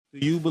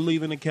Do you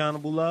believe in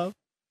accountable love?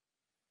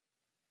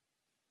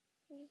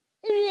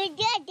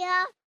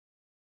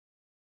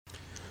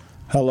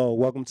 Hello,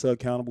 welcome to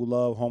Accountable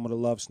Love, home of the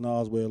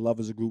LoveSnobs, where love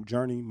is a group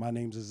journey. My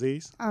name's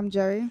Aziz, I'm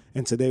Jerry.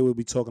 and today we'll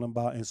be talking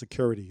about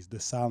insecurities, the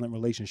silent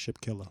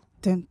relationship killer.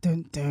 Dun,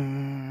 dun,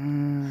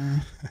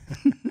 dun.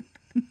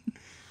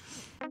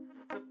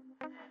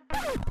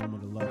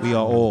 We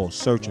are all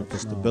searching for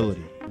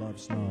stability.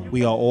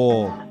 We are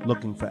all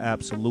looking for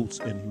absolutes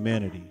in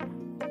humanity,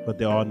 but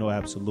there are no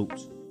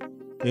absolutes.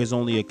 There's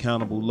only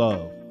accountable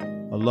love,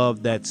 a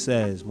love that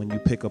says when you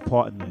pick a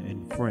partner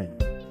and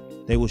friend,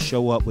 they will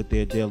show up with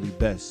their daily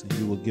best and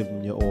you will give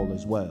them your all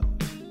as well.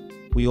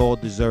 We all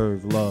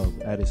deserve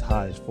love at its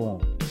highest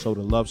form, so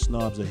the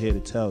LoveSnobs are here to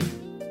tell you,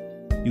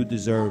 you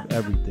deserve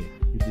everything.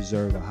 You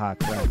deserve a high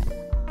crack.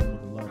 The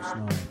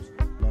LoveSnobs,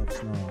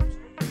 LoveSnobs,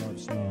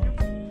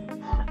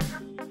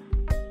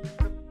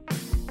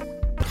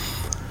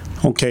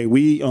 LoveSnobs. Okay,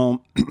 we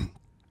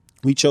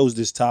chose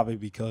this topic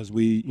because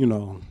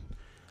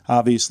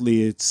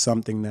obviously it's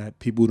something that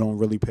people don't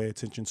really pay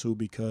attention to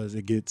because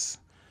it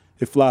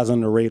flies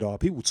under the radar.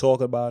 People talk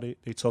about it.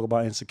 They talk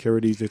about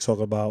insecurities. They talk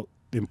about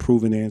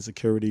improving their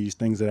insecurities,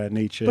 things of that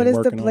nature. But it's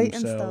working the on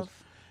blatant themselves.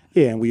 stuff.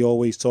 Yeah, and we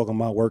always talking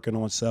about working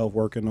on self,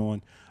 working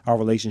on our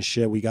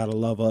relationship. We got to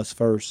love us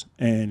first.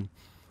 And,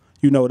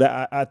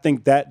 that I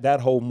think that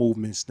whole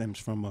movement stems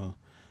from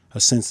a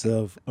sense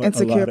of a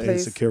lot of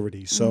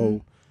insecurity.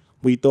 So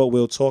we thought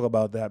we'll talk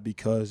about that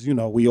because,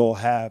 we all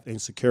have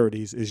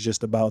insecurities. It's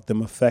just about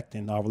them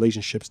affecting our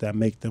relationships that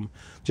make them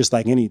just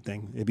like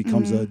anything. It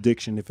becomes an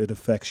addiction if it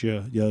affects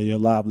your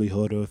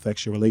livelihood or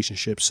affects your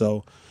relationship.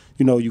 So,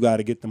 you got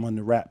to get them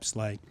under wraps.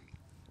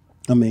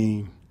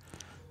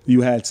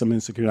 You had some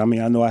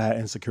insecurity. I know I had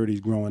insecurities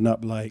growing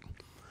up. Like,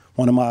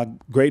 one of my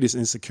greatest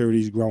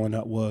insecurities growing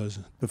up was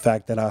the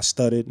fact that I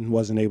stuttered and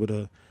wasn't able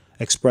to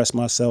express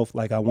myself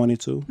like I wanted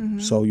to.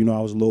 So,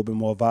 I was a little bit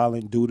more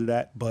violent due to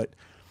that. But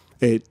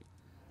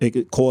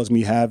it caused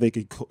me havoc.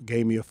 It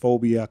gave me a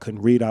phobia. I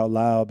couldn't read out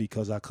loud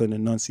because I couldn't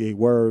enunciate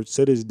words.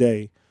 To this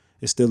day,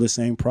 it's still the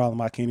same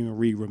problem. I can't even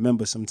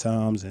remember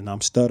sometimes, and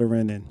I'm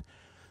stuttering, and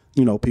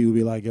people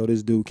be like, yo,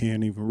 this dude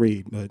can't even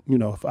read. But,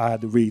 if I had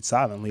to read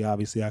silently,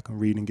 obviously I can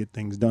read and get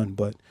things done.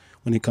 But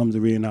when it comes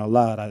to reading out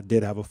loud, I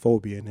did have a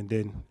phobia, and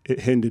then it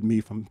hindered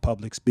me from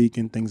public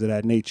speaking, things of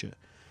that nature.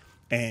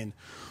 And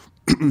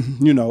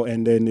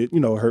and then it,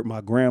 hurt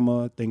my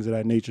grammar, things of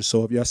that nature.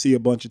 So if y'all see a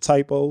bunch of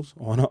typos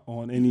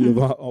on any of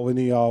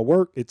our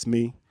work, it's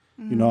me.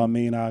 You know what I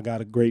mean? I got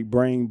a great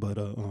brain, but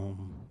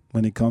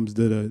when it comes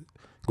to the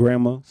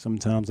grammar,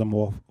 sometimes I'm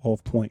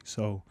off point.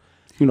 So,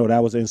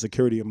 that was an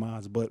insecurity of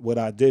mine. But what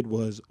I did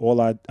was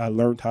I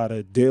learned how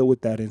to deal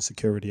with that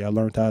insecurity. I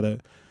learned how to,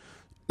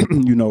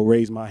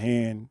 raise my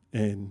hand,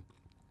 and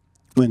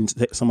when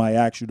somebody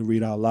asks you to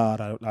read out loud,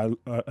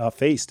 I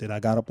faced it. I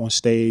got up on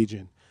stage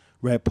and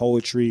read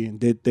poetry and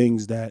did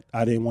things that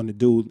I didn't want to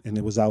do, and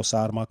it was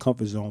outside of my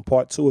comfort zone.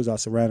 Part two is I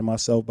surrounded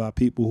myself by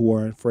people who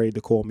weren't afraid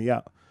to call me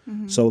out.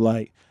 So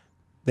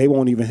they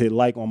won't even hit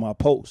like on my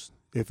post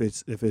if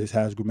it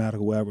has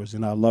grammatical errors,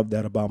 and I love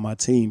that about my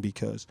team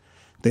because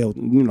they'll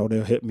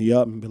hit me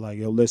up and be like,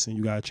 yo, listen,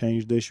 you gotta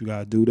change this, you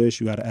gotta do this,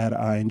 you gotta add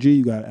an ing,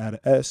 you gotta add an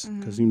s,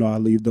 because I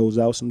leave those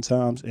out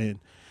sometimes, and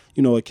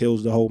it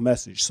kills the whole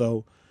message.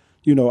 So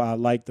I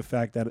like the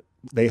fact that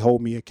they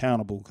hold me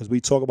accountable, because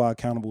we talk about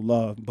accountable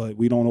love, but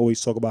we don't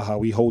always talk about how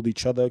we hold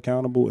each other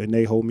accountable, and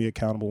they hold me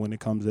accountable when it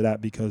comes to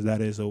that, because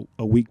that is a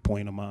weak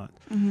point of mine.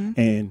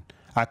 And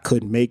I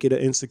couldn't make it an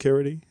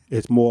insecurity.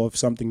 It's more of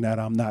something that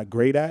I'm not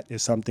great at.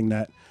 It's something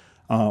that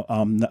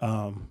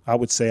I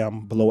would say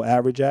I'm below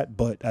average at,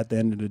 but at the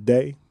end of the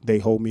day, they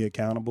hold me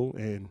accountable,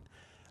 and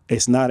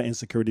it's not an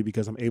insecurity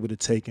because I'm able to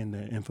take in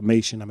the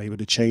information, I'm able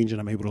to change it,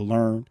 I'm able to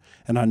learn,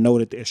 and I know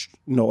that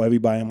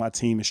everybody on my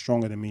team is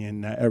stronger than me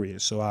in that area,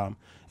 so I'm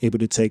able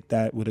to take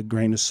that with a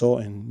grain of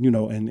salt and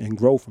and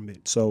grow from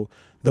it. So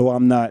though I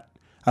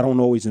don't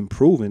always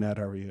improve in that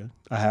area,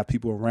 I have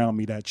people around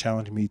me that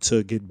challenge me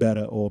to get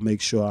better or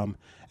make sure I'm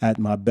at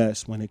my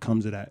best when it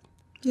comes to that.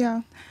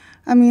 Yeah.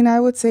 I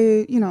would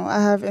say,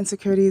 I have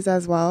insecurities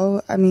as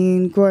well.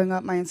 Growing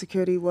up, my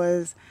insecurity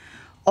was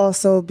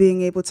also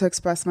being able to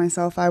express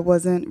myself. I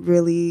didn't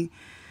really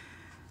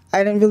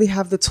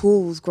have the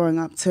tools growing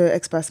up to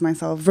express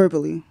myself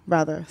verbally,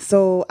 rather.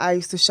 So I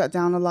used to shut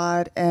down a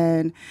lot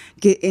and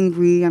get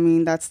angry.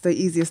 That's the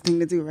easiest thing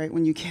to do, right?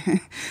 When you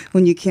can't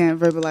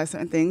verbalize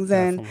certain things.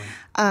 Definitely.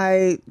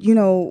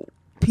 And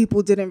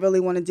people didn't really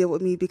want to deal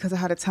with me because I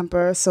had a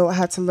temper. So I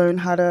had to learn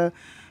how to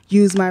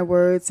use my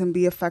words and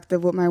be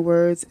effective with my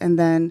words, and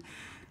then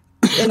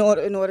in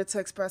order to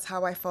express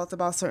how I felt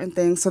about certain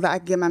things so that I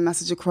could get my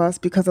message across,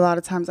 because a lot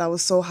of times I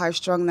was so high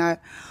strung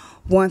that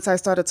once I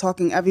started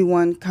talking,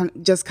 everyone kind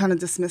of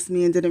dismissed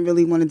me and didn't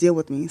really want to deal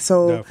with me.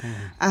 So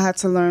Definitely. I had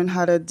to learn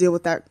how to deal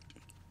with that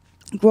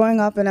growing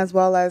up, and as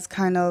well as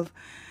kind of,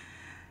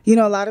 a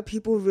lot of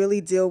people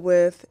really deal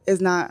with is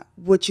not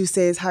what you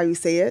say, is how you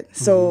say it.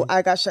 So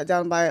I got shut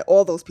down by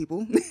all those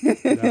people.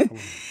 Definitely.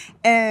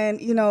 And,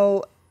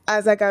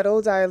 as I got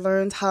older, I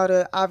learned how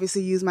to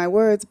obviously use my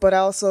words, but I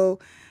also,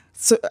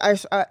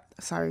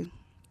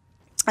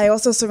 I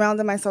also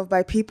surrounded myself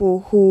by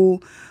people who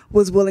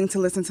was willing to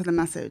listen to the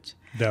message.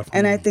 Definitely.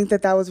 And I think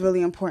that was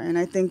really important.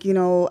 I think,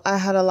 I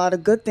had a lot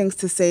of good things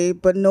to say,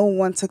 but no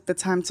one took the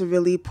time to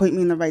really point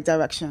me in the right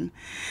direction.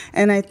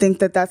 And I think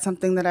that that's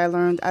something that I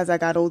learned as I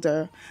got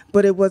older.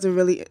 But it was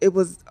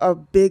a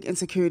big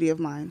insecurity of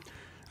mine.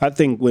 I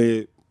think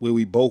where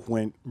we both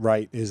went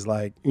right is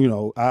like,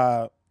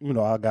 I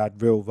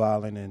got real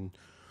violent, and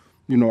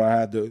I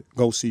had to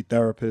go see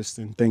therapists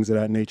and things of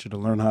that nature to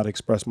learn how to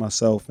express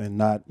myself and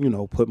not,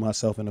 put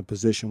myself in a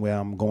position where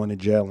I'm going to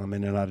jail. I'm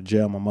in and out of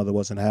jail. My mother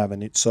wasn't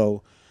having it.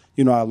 So,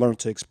 I learned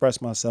to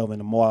express myself. And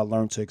the more I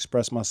learned to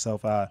express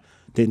myself, I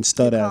didn't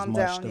stutter as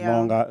much.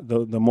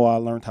 The more I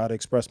learned how to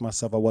express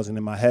myself, I wasn't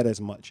in my head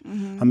as much.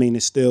 Mm-hmm. I mean,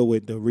 it's still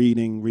with the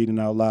reading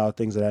out loud,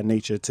 things of that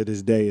nature to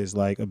this day is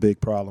like a big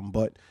problem.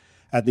 But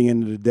at the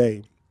end of the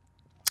day,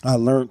 I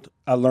learned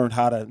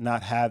how to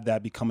not have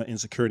that become an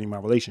insecurity in my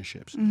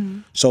relationships.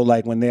 Mm-hmm. So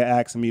like when they're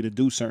asking me to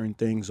do certain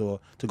things or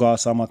to go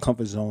outside my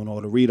comfort zone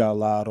or to read out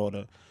loud or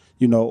to,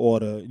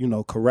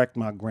 correct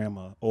my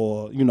grammar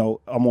or,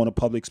 I'm on a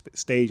public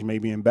stage,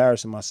 maybe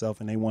embarrassing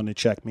myself and they want to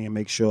check me and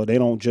make sure they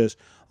don't just,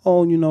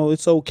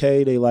 it's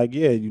okay. They like,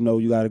 yeah,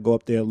 you got to go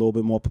up there a little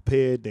bit more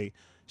prepared. They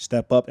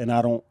step up and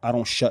I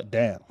don't shut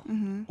down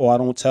mm-hmm. or I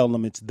don't tell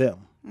them it's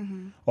them.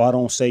 Mm-hmm. Or I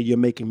don't say you're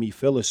making me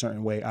feel a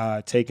certain way.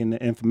 I take in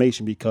the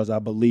information because I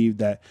believe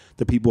that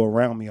the people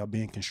around me are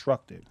being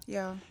constructive.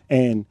 Yeah.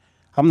 And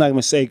I'm not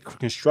going to say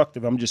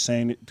constructive. I'm just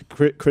saying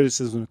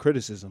criticism.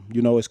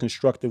 It's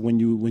constructive when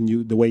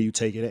you the way you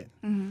take it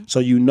in. Mm-hmm. So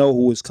you know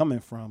who it's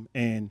coming from.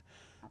 And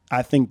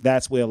I think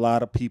that's where a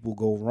lot of people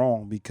go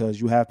wrong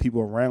because you have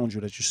people around you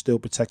that you're still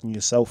protecting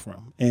yourself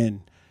from.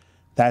 And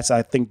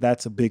I think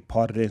that's a big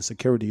part of the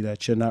insecurity,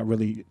 that you're not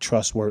really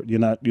trustworthy. You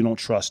don't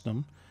trust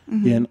them.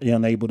 Mm-hmm. You're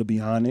unable to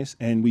be honest.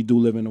 And we do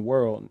live in a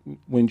world,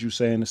 wouldn't you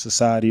say, in a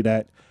society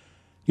that,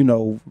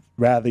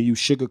 rather you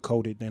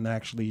sugarcoat it than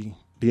actually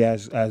be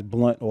as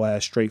blunt or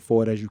as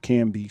straightforward as you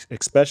can be,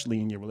 especially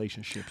in your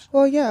relationships.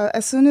 Well, yeah,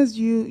 as soon as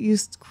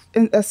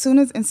as soon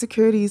as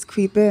insecurities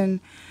creep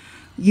in,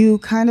 you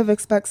kind of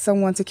expect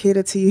someone to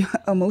cater to your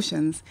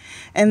emotions,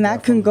 and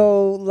that can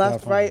go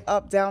left, right,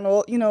 up, down.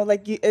 All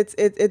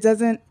it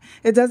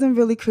doesn't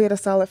really create a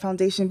solid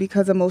foundation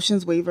because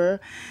emotions waver,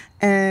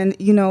 and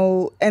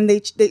and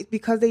they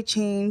because they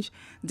change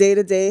day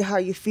to day how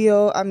you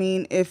feel. I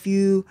mean, if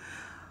you.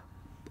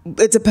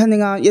 It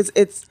depending on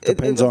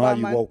depends on how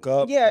you woke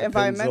up. Yeah,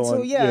 environmental.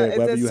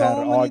 Whether you had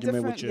an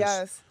argument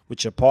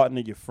with your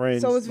partner, your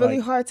friends. So it's really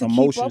hard to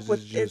keep up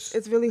with.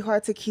 It's really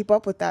hard to keep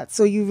up with that.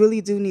 So you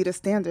really do need a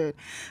standard.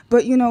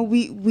 But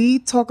we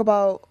talk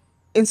about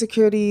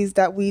insecurities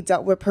that we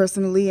dealt with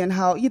personally and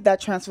how that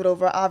transferred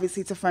over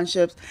obviously to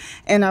friendships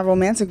and our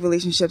romantic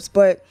relationships.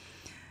 But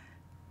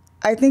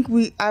I think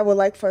I would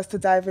like for us to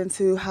dive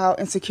into how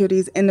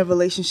insecurities in a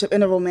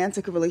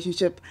romantic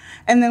relationship,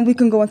 and then we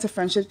can go into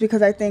friendships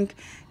because I think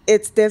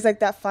there's like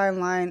that fine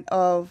line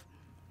of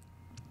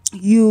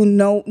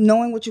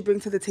knowing what you bring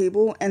to the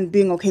table and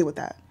being okay with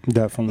that.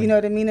 Definitely. You know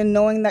what I mean? And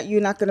knowing that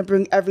you're not going to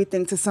bring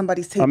everything to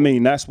somebody's table. I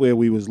mean, that's where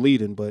we was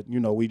leading, but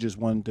we just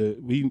wanted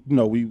to,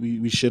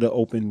 we should have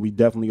we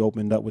definitely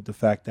opened up with the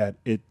fact that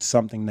it's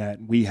something that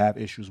we have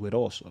issues with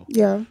also.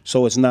 Yeah.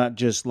 So it's not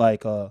just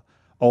like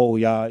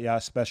y'all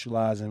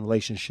specialize in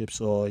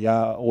relationships or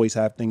y'all always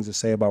have things to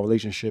say about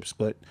relationships,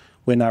 but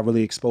we're not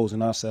really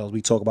exposing ourselves.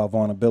 We talk about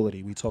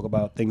vulnerability. We talk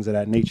about things of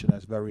that nature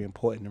that's very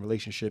important in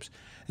relationships.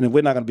 And if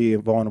we're not going to be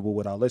vulnerable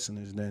with our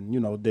listeners, then,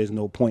 there's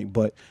no point.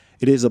 But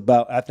it is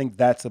about, I think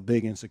that's a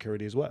big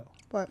insecurity as well.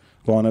 What?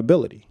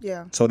 Vulnerability.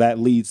 Yeah. So that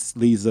leads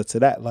us to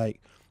that.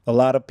 Like a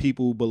lot of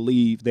people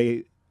believe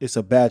it's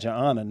a badge of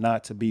honor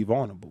not to be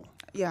vulnerable.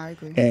 Yeah, I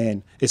agree.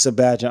 And it's a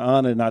badge of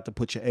honor not to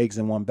put your eggs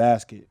in one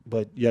basket,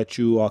 but yet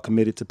you are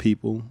committed to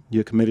people.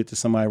 You're committed to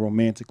somebody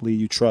romantically.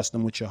 You trust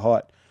them with your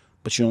heart,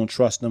 but you don't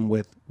trust them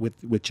with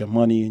your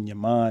money and your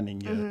mind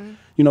and your,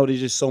 mm-hmm. There's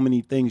just so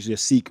many things, your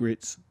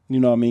secrets, you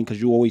know what I mean? Because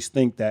you always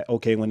think that,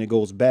 okay, when it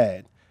goes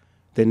bad,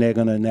 then they're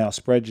going to now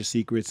spread your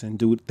secrets and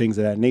do things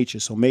of that nature.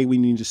 So maybe we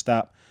need to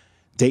stop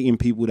dating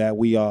people that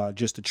we are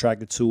just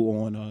attracted to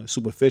on a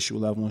superficial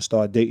level and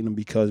start dating them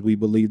because we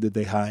believe that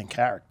they're high in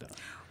character.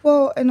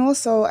 Well, and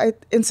also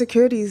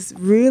insecurities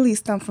really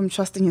stem from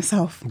trusting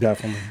yourself.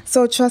 Definitely.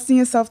 So trusting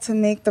yourself to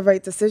make the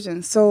right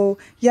decision. So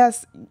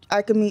yes,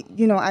 I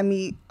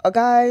meet a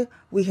guy,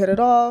 we hit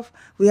it off,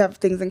 we have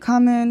things in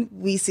common,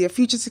 we see a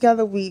future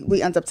together,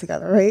 we end up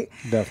together, right?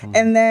 Definitely.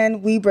 And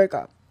then we break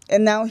up.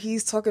 And now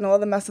he's talking all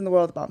the mess in the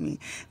world about me.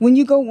 When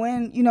you go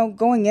in,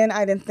 going in,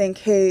 I didn't think,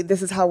 hey,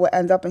 this is how we'll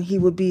end up and he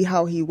would be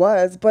how he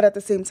was. But at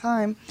the same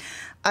time,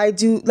 I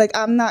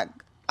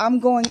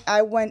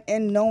went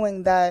in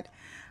knowing that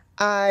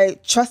I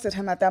trusted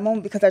him at that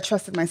moment because I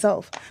trusted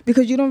myself.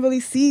 Because you don't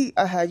really see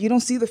ahead. You don't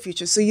see the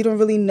future. So you don't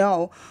really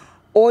know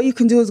All you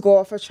can do is go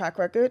off a track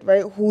record,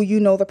 right? Who you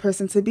know the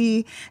person to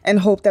be, and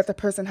hope that the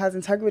person has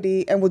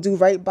integrity and will do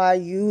right by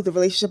you, the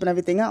relationship, and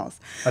everything else.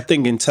 I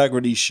think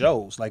integrity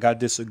shows. Like, I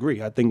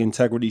disagree. I think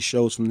integrity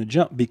shows from the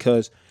jump,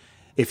 because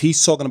if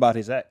he's talking about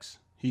his ex,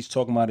 he's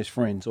talking about his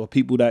friends or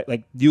people that,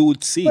 like, you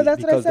would see. But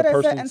that's because what I said. the I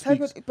person said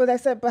integrity. speaks. But I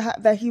said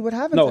that he would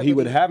have integrity. No, he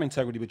would have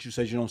integrity, but you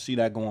said you don't see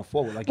that going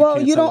forward. Like, Well, you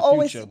can't you tell don't the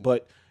always- future.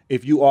 But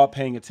if you are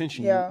paying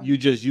attention, Yeah. you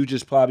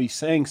just probably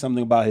saying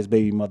something about his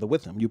baby mother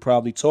with him. You're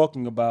probably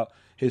talking about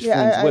his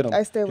friends with him,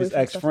 I stay away his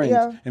from stuff. ex-friends,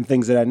 Yeah. and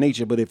things of that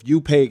nature. But if you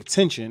pay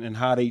attention and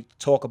how they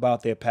talk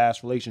about their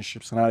past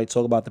relationships and how they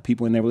talk about the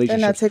people in their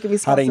relationships, taking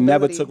how they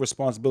never responsibility. took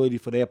responsibility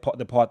for their part,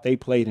 the part they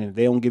played in it.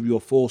 They don't give you a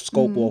full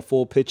scope or a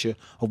full picture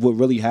of what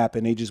really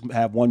happened. They just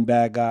have one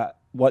bad guy,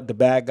 what the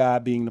bad guy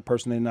being the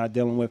person they're not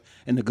dealing with,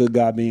 and the good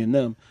guy being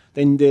them.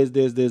 Then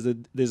there's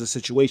a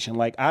situation.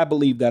 Like, I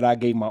believe that I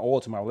gave my all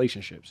to my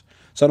relationships,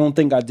 so I don't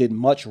think I did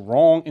much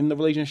wrong in the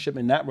relationship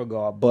in that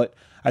regard. But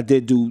I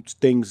did do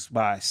things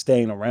by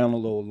staying around a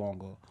little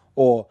longer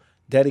or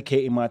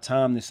dedicating my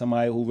time to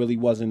somebody who really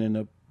wasn't in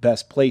the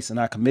best place, and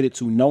I committed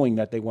to knowing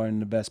that they weren't in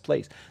the best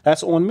place.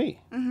 That's on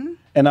me.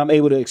 And I'm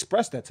able to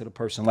express that to the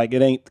person. Like,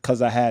 it ain't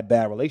because I had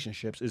bad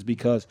relationships. It's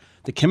because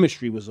the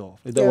chemistry was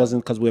off. It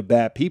wasn't because we're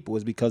bad people.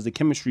 It's because the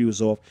chemistry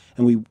was off,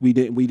 and we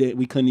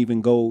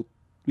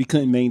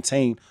couldn't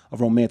maintain a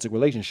romantic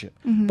relationship.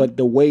 But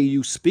the way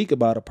you speak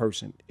about a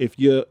person, if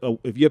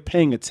you're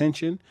paying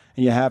attention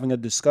and you're having a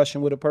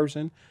discussion with a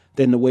person,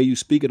 then the way you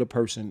speak of a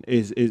person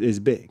is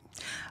big.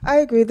 I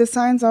agree. The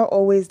signs are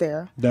always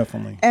there.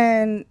 Definitely.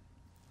 And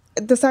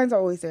the signs are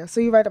always there.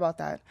 So you're right about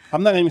that.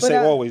 I'm not even But,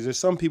 saying always. There's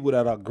some people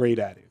that are great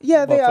at it.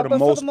 Yeah, they are. For But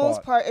for the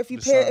most part, if you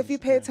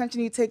pay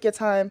attention, you take your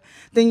time,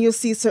 then you'll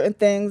see certain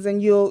things,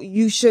 and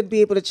you should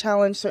be able to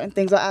challenge certain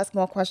things or ask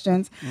more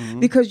questions,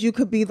 because you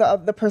could be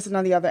the person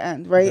on the other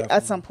end, right? Definitely.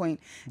 At some point,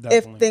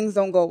 Definitely. if things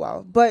don't go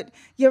well. But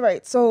you're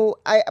right. So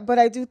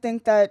I do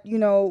think that, you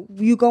know,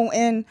 you go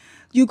into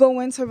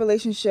a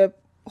relationship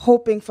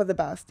hoping for the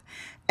best,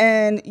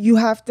 and you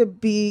have to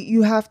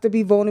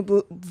be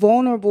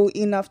vulnerable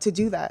enough to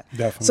do that.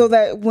 Definitely. So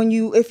that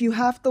if you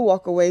have to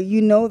walk away,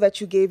 you know that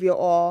you gave your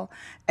all,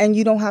 and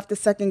you don't have to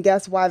second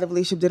guess why the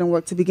relationship didn't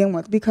work to begin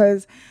with,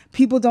 because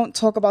people don't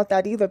talk about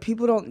that either.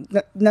 People don't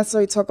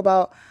necessarily talk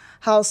about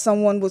how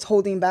someone was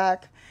holding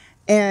back,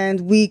 and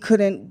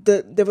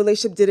the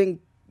relationship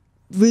didn't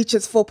reach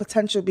its full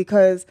potential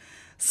because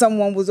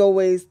someone was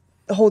always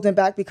holding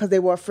back because they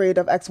were afraid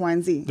of X, Y,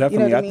 and Z. Definitely. You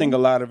know what I I think mean? a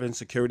lot of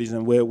insecurities,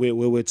 and where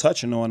we're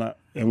touching on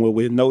and what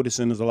we're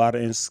noticing is a lot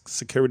of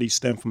insecurities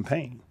stem from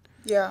pain.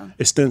 Yeah.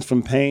 It stems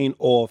from pain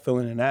or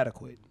feeling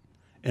inadequate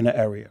in an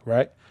area,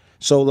 right?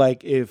 So,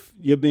 like, if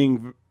you're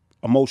being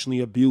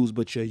emotionally abused,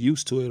 but you're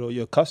used to it or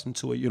you're accustomed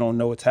to it, you don't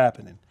know what's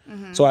happening.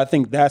 So I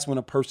think that's when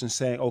a person's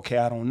saying, okay,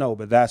 I don't know.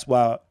 But that's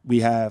why we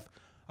have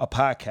a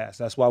podcast.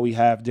 That's why we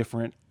have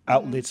different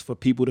outlets for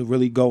people to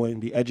really go and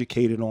be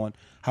educated on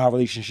how a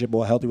relationship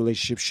or a healthy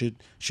relationship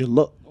should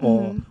look,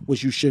 or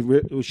what you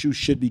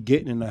should be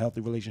getting in a healthy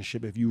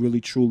relationship if you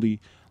really truly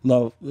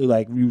love,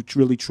 like, you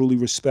really truly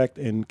respect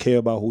and care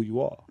about who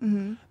you are.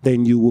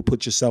 Then you will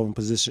put yourself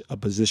in a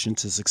position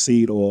to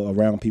succeed, or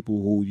around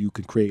people who you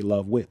can create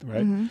love with,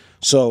 right?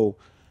 So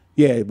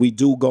yeah, we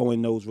do go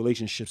in those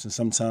relationships, and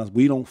sometimes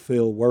we don't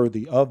feel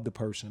worthy of the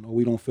person, or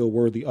we don't feel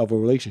worthy of a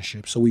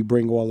relationship, so we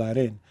bring all that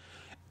in.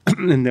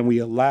 And then we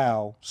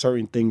allow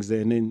certain things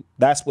there. And then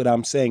that's what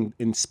I'm saying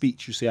in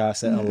speech. You see how I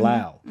said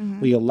allow.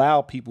 We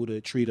allow people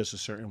to treat us a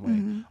certain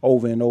way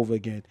over and over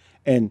again.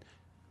 And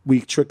we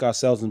trick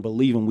ourselves in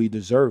believing we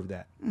deserve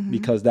that,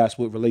 because that's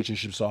what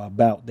relationships are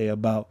about. They're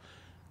about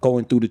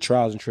going through the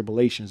trials and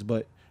tribulations,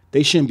 but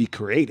they shouldn't be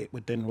created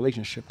within a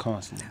relationship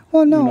constantly.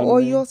 Well, no, You know what I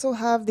mean? you also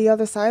have the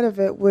other side of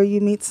it, where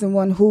you meet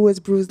someone who is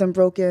bruised and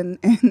broken,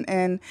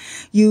 and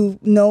you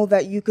know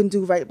that you can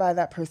do right by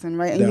that person,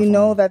 right? And Definitely. you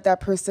know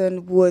that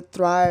person would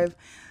thrive.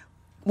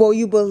 Well,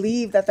 you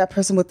believe that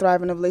person would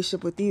thrive in a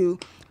relationship with you,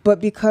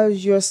 but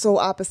because you're so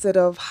opposite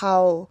of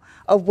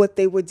what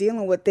they were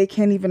dealing with, they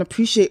can't even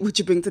appreciate what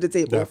you bring to the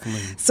table. Definitely.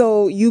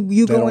 So you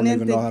They going don't in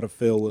even know how to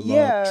feel with love.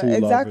 yeah, True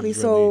love exactly. is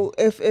So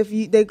really- if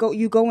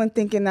you go in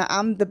thinking that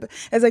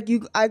it's like you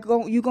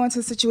go into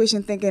a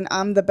situation thinking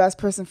I'm the best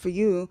person for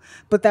you,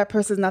 but that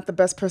person's not the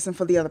best person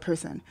for the other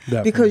person.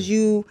 Definitely. Because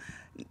you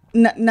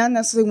not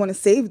necessarily want to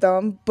save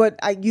them, but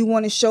you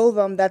want to show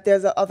them that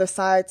there's a other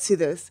side to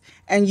this,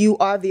 and you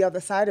are the other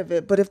side of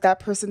it. But if that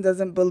person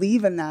doesn't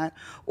believe in that,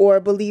 or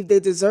believe they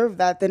deserve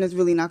that, then it's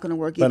really not going to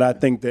work But either. I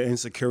think the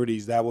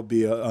insecurities, that would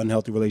be an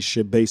unhealthy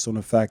relationship based on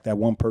the fact that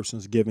one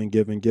person's giving,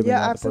 Yeah, the other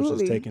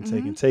absolutely.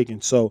 person's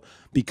taking. So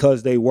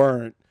because they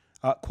weren't,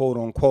 quote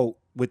unquote,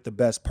 with the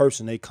best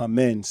person, they come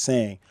in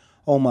saying,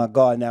 oh my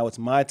God, now it's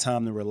my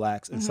time to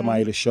relax and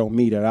somebody to show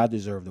me that I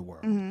deserve the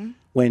world.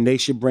 When they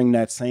should bring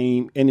that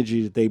same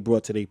energy that they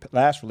brought to their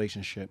last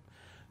relationship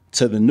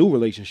to the new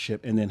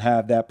relationship, and then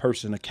have that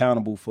person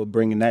accountable for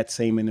bringing that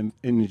same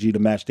energy to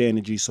match their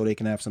energy so they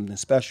can have something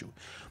special.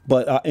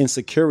 But our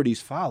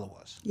insecurities follow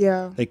us.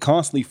 Yeah. They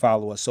constantly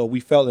follow us. So we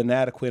felt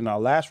inadequate in our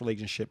last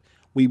relationship.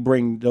 we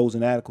bring those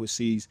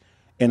inadequacies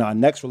in our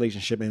next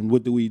relationship, and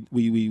what do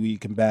we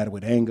combat it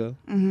with anger.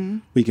 Mm-hmm.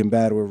 We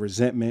combat it with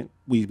resentment.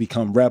 We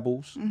become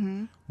rebels.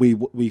 Mm-hmm.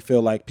 We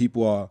feel like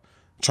people are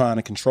trying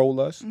to control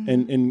us,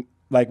 mm-hmm. and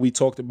like we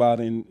talked about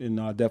in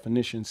our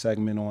definition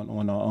segment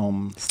on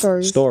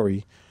our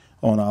story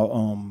on our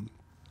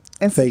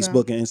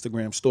Facebook and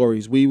Instagram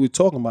stories. We were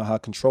talking about how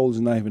control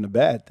is not even a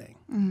bad thing.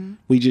 Mm-hmm.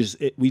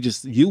 We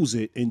just use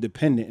it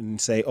independent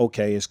and say,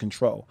 okay, it's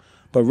control.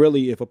 But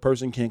really, if a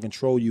person can't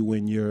control you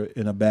when you're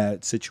in a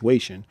bad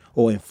situation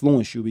or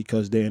influence you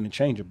because they're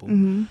interchangeable,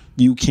 mm-hmm.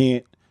 you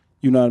can't,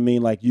 you know what I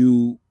mean? Like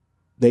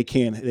they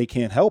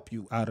can't help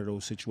you out of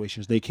those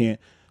situations. They can't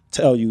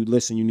tell you,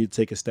 listen, you need to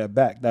take a step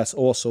back. That's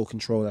also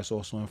control. That's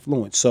also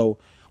influence. So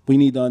we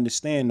need to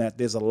understand that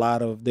there's a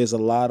lot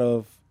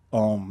of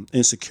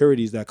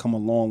insecurities that come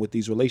along with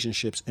these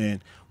relationships,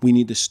 and we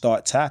need to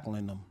start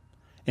tackling them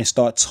and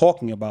start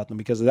talking about them,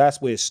 because that's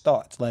where it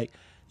starts. Like,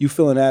 you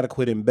feel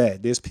inadequate in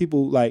bed. There's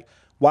people like,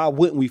 why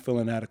wouldn't we feel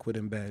inadequate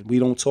in bed? We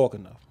don't talk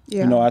enough.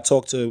 Yeah. You know, I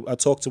talk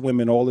to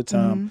women all the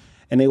time, mm-hmm.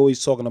 and they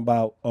always talking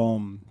about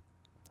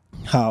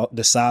how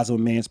the size of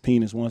a man's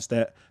penis once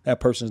that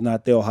person's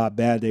not there, or how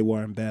bad they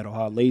were in bed, or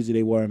how lazy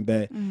they were in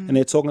bed. Mm-hmm. And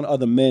they're talking to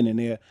other men, and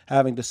they're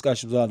having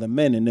discussions with other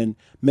men, and then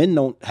men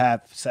don't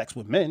have sex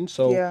with men.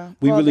 So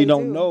we really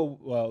don't know.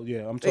 Well,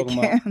 yeah, I'm talking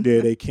about,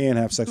 they can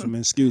have sex with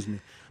men, excuse me.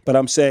 But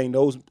I'm saying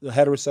those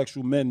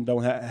heterosexual men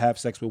don't have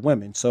sex with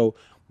women. So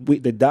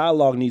the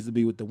dialogue needs to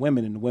be with the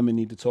women, and the women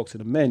need to talk to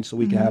the men, so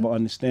we mm-hmm. can have an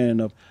understanding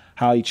of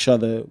how each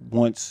other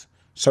wants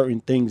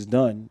certain things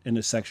done in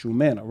a sexual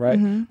manner, right?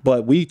 Mm-hmm.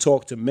 But we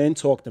talk to men,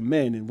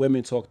 and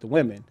women talk to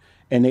women,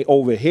 and they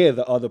overhear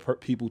the other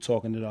people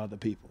talking to the other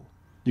people.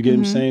 You get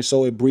mm-hmm. what I'm saying?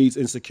 So it breeds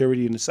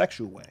insecurity in the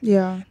sexual way.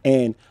 Yeah.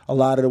 And a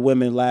lot of the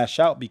women lash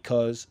out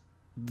because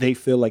they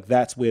feel like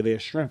that's where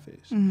their strength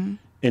is. Mm-hmm.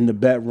 In the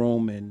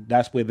bedroom, and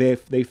that's where they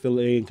feel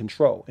they're in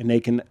control, and they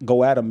can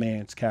go at a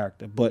man's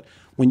character. But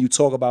when you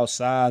talk about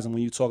size, and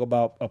when you talk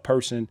about a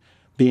person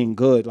being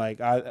good,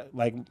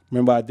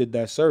 remember I did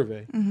that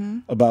survey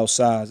mm-hmm. about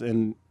size,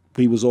 and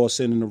we was all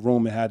sitting in the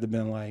room. It had to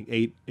been like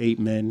eight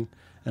men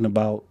and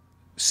about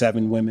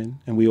 7 women,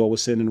 and we all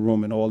was sitting in the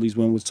room, and all these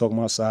women was talking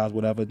about size,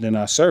 whatever. Then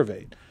I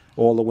surveyed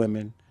all the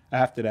women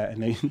after that,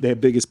 and their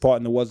biggest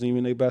partner wasn't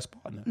even their best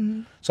partner.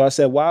 Mm-hmm. So I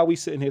said, why are we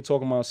sitting here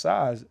talking about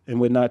size,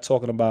 and we're not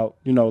talking about,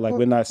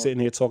 we're not sitting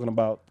here talking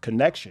about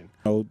connection?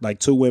 Like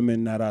 2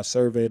 women that I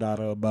surveyed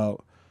out of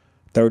about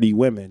 30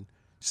 women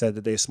said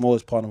that their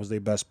smallest partner was their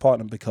best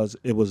partner, because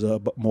it was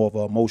more of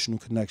an emotional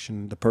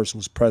connection. The person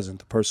was present.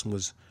 The person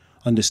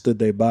understood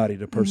their body.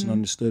 The person mm-hmm.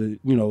 understood,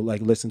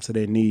 listened to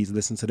their needs,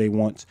 listened to their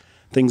wants,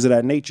 things of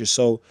that nature.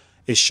 So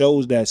it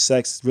shows that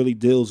sex really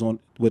deals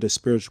with a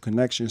spiritual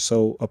connection.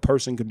 So a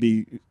person could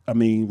be,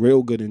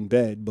 real good in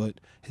bed, but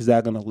is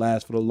that going to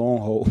last for the long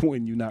haul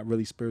when you're not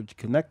really spiritually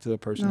connected to a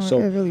person? No, so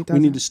it really doesn't.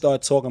 We need to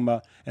start talking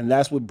about, and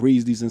that's what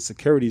breeds these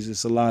insecurities.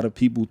 It's a lot of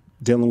people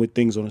dealing with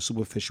things on a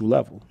superficial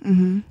level.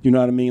 Mm-hmm. You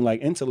know what I mean?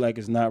 Like, intellect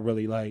is not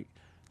really like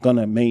going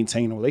to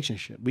maintain a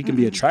relationship. We can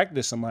mm-hmm. be attracted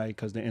to somebody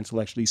because they're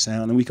intellectually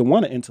sound, and we can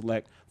want an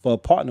intellect for a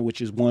partner,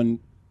 which is one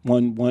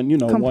component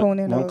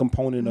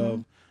mm-hmm.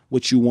 of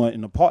what you want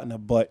in a partner,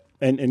 but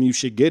and you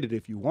should get it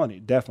if you want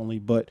it, definitely.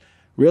 But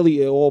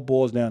really, it all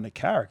boils down to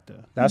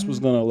character. That's mm-hmm. what's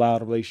going to allow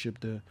the relationship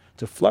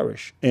to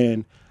flourish.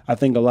 And I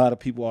think a lot of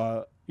people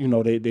are,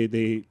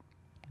 they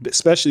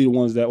especially the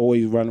ones that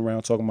always run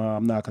around talking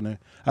about,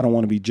 I don't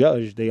want to be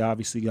judged. They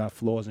obviously got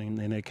flaws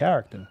in their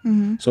character,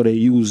 mm-hmm. so they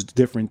use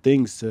different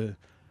things to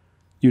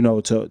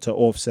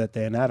offset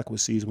their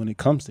inadequacies when it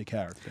comes to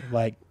character,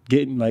 like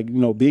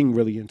being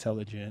really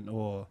intelligent,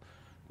 or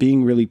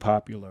being really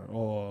popular,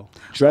 or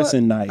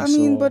dressing nice.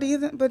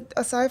 But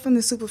aside from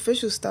the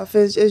superficial stuff,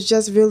 is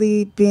just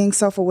really being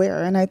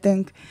self-aware. And I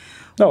think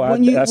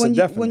when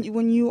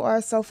you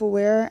are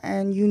self-aware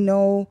and you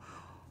know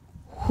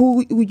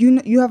who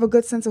you have a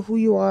good sense of who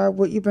you are,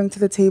 what you bring to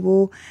the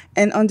table,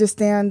 and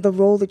understand the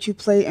role that you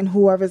play in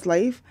whoever's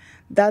life,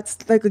 that's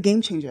like a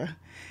game changer.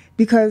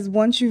 Because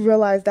once you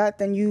realize that,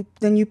 then you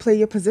play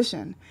your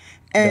position,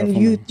 and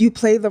you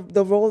play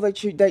the role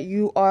that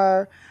you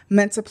are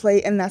meant to play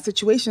in that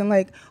situation.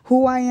 Like,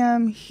 who I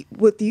am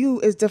with you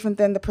is different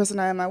than the person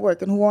I am at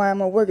work, and who I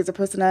am at work is the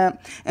person I am,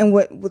 and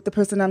with the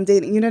person I'm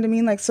dating. You know what I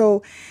mean? Like,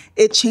 so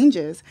it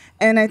changes,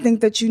 and I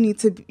think that you need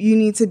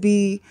to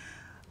be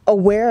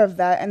aware of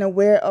that, and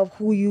aware of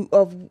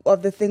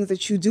of the things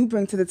that you do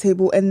bring to the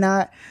table, and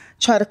not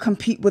try to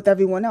compete with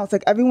everyone else.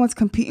 Like, everyone's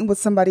competing with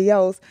somebody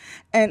else,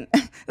 and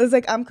it's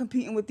like, I'm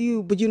competing with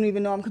you, but you don't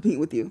even know I'm competing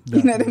with you. Definitely.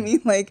 You know what I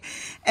mean? Like,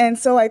 and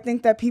so I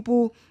think that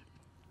people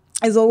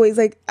is always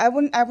like, I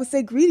would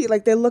say greedy.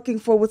 Like, they're looking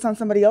for what's on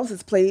somebody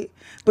else's plate,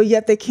 but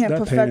yet they can't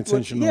perfect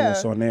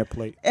what's on their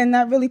plate, and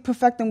not really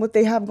perfecting what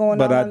they have going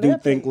on. But I do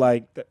think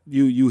like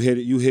you hit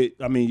it.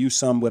 You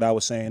summed what I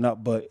was saying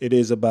up, but it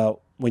is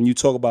about, when you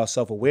talk about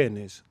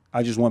self-awareness,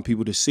 I just want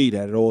people to see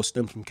that it all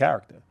stems from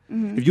character.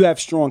 Mm-hmm. If you have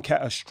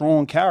a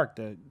strong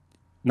character,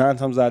 9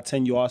 times out of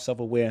 10 you are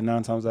self-aware, and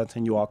 9 times out of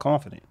 10 you are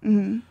confident.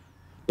 Mm-hmm.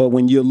 But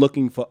when you're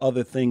looking for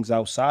other things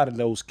outside of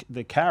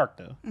the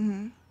character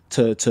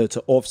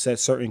to offset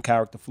certain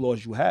character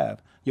flaws you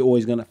have, you're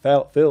always going to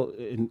feel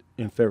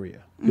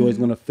inferior. You're always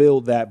going to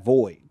feel that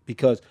void.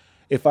 Because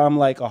if I'm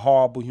like a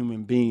horrible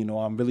human being,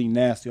 or I'm really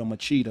nasty, or I'm a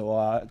cheater, or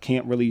I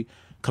can't really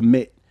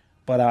commit,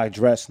 but I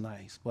dress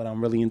nice, but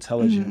I'm really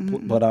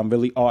intelligent, but I'm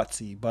really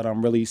artsy, but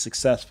I'm really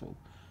successful,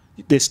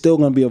 there's still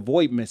going to be a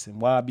void missing.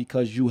 Why?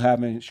 Because you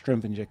haven't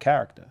strengthened your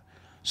character.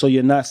 So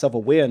you're not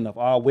self-aware enough.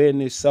 Our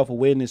awareness,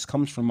 self-awareness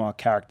comes from our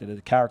character,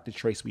 the character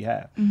traits we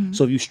have.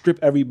 So if you strip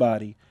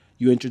everybody,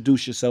 you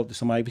introduce yourself to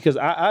somebody, because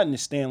I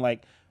understand,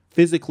 like,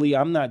 physically,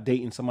 I'm not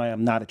dating somebody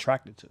I'm not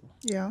attracted to.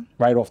 Yeah.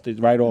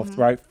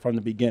 Right from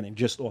the beginning,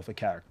 just off a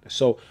character.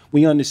 So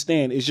we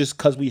understand it's just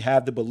because we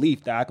have the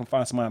belief that I can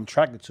find somebody I'm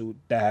attracted to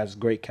that has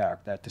great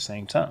character at the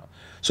same time.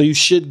 So you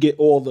should get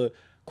all the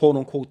quote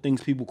unquote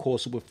things people call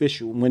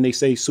superficial. When they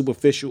say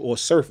superficial or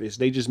surface,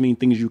 they just mean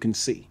things you can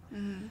see.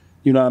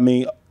 You know what I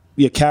mean?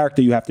 Your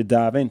character you have to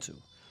dive into.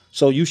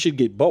 So you should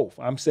get both.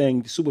 I'm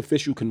saying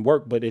superficial can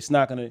work, but it's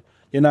not gonna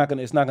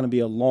be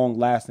a long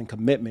lasting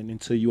commitment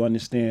until you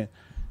understand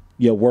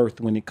your worth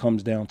when it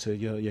comes down to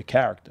your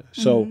character.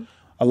 So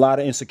a lot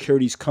of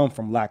insecurities come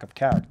from lack of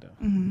character,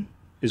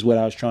 is what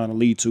I was trying to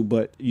lead to.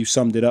 But you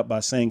summed it up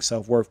by saying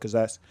self-worth,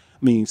 because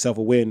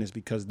self-awareness,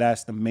 because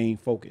that's the main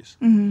focus.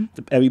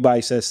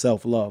 Everybody says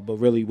self-love, but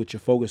really what you're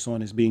focused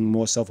on is being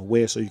more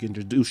self-aware so you can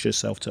introduce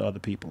yourself to other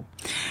people.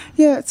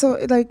 Yeah, so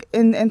like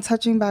in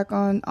touching back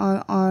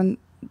on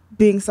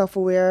being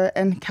self-aware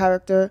and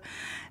character,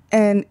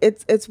 and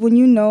it's when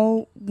you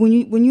know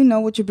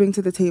what you bring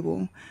to the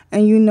table,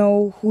 and you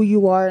know who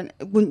you are, and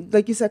when,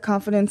 like you said,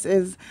 confidence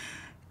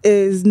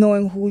is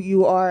knowing who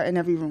you are in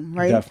every room,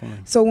 right? Definitely.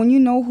 So when you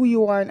know who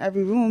you are in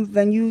every room,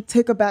 then you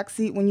take a back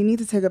seat when you need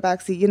to take a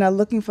back seat. You're not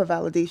looking for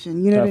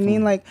validation. You know what I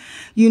mean? Like,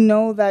 you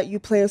know that you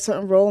play a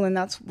certain role, and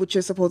that's what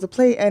you're supposed to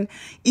play. And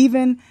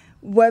even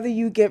whether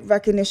you get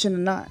recognition or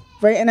not,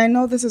 right? And I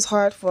know this is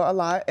hard for a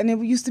lot, and it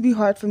used to be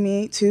hard for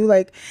me too.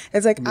 Like,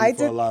 it's like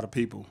for a lot of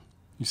people.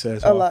 You said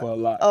it's hard for a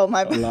lot. Oh,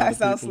 my bad. I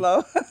sound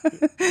slow.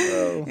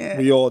 Well, yeah.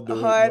 We all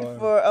do hard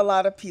for a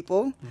lot of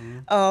people.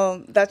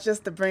 That's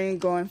just the brain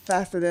going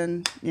faster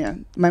than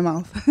my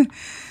mouth.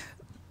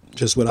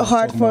 Just what I was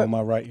talking about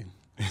my writing.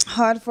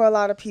 Hard for a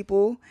lot of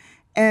people,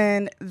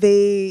 and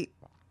I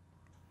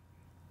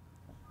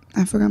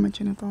forgot my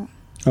train of thought.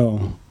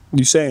 Oh.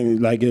 You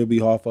saying like it'll be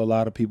hard for a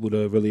lot of people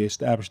to really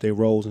establish their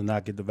roles and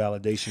not get the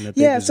validation that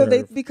they deserve.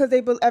 So because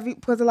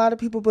a lot of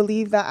people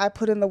believe that I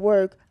put in the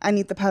work, I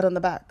need the pat on the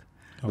back.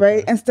 Okay.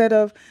 Right? Instead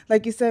of,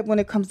 like you said, when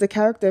it comes to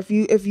character,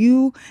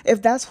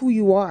 if that's who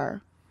you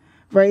are,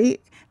 right?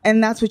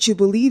 And that's what you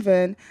believe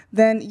in,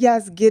 then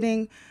yes,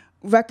 getting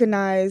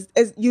recognized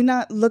you're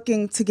not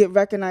looking to get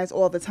recognized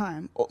all the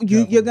time.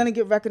 You're going to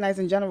get recognized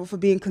in general for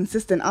being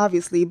consistent,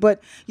 obviously,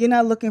 but you're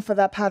not looking for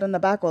that pat on the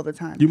back all the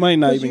time. You might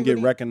not even get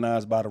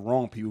recognized by the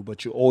wrong people,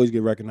 but you always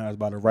get recognized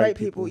by the right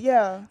people.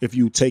 Yeah. If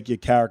you take your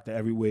character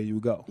everywhere you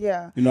go.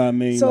 Yeah. You know what I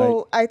mean?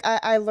 So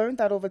I learned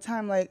that over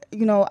time. Like,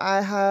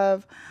 I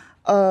have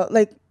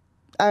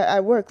I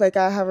work, like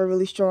I have a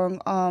really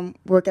strong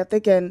work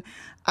ethic, and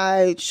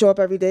I show up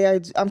every day.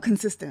 I'm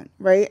consistent,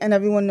 right? And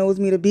everyone knows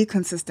me to be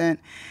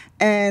consistent.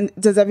 And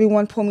does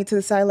everyone pull me to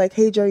the side like,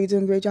 hey, Jerry, you're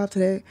doing a great job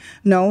today?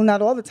 No,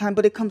 not all the time,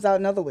 but it comes out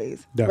in other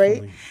ways,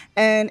 Definitely. Right?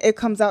 And it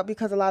comes out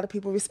because a lot of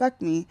people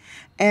respect me.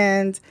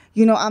 And,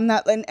 I'm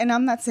not, and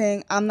I'm not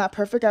saying I'm not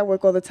perfect at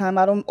work all the time.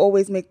 I don't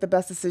always make the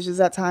best decisions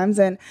at times.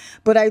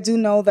 But I do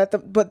know that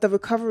the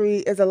recovery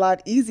is a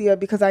lot easier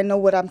because I know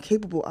what I'm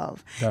capable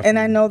of. Definitely. And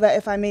I know that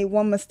if I made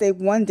one mistake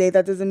one day,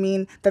 that doesn't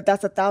mean that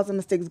that's 1,000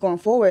 mistakes going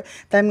forward.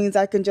 That means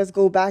I can just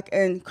go back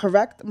and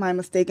correct my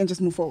mistake and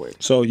just move forward.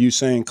 So you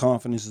saying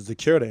confidence is the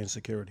cure to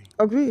insecurity?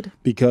 Agreed.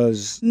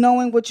 Because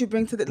knowing what you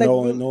bring to the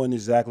knowing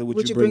exactly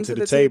what you bring to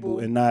the table,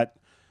 and not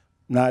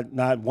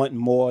wanting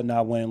more,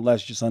 not wanting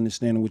less, just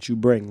understanding what you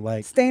bring.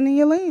 Like staying in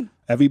your lane.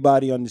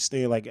 Everybody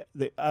understand. Like,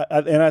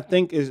 and I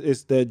think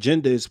it's the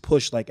agenda is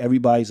pushed like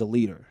everybody's a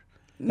leader.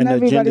 And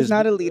everybody's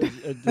not a leader.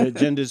 The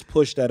agenda is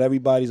pushed that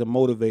everybody's a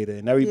motivator,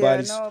 and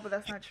everybody's but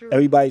that's not true.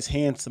 Everybody's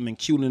handsome and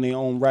cute in their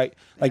own right.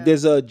 Like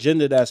there's an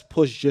agenda that's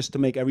pushed just to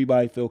make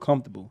everybody feel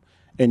comfortable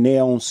in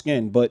their own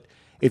skin. But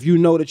if you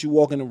know that you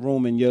walk in a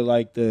room and you're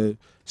like the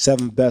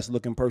 7th best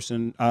looking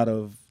person out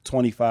of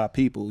 25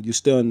 people, you're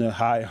still in the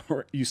high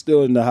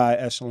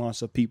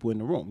echelons of people in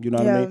the room. You know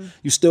what I mean?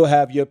 You still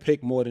have your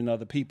pick more than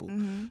other people.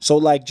 Mm-hmm. So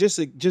like just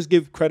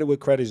give credit where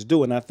credit's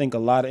due. And I think a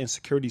lot of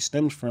insecurity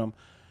stems from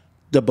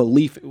the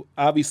belief.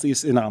 Obviously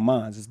it's in our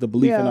minds. It's the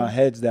belief in our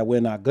heads that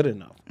we're not good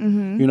enough.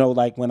 Mm-hmm.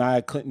 Like when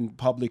I couldn't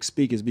public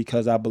speak is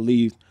because I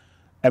believed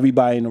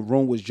everybody in the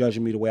room was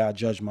judging me the way I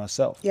judged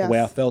myself, the way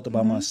I felt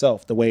about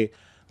myself, the way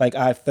like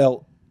I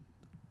felt.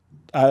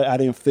 I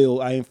didn't feel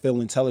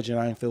intelligent.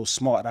 I didn't feel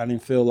smart. I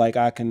didn't feel like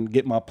I can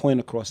get my point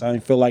across. I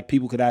didn't feel like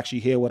people could actually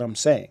hear what I'm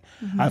saying.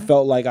 Mm-hmm. I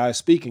felt like I was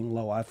speaking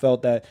low. I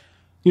felt that,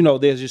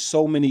 there's just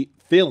so many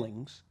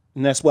feelings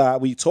And that's why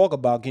we talk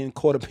about getting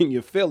caught up in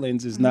your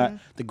feelings is not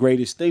the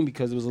greatest thing,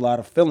 because there was a lot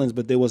of feelings,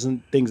 but there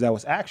wasn't things that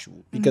was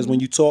actual. Because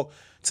when you talk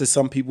to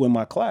some people in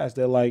my class,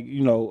 they're like,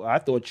 you know, I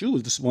thought you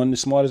was one of the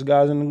smartest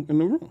guys in the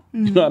room.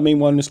 You know what I mean?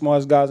 One of the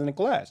smartest guys in the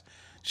class.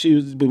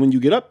 But when you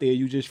get up there,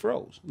 you just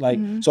froze. Like,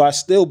 so I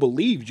still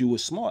believed you were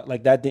smart.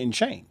 Like, that didn't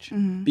change.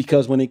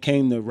 Because when it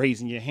came to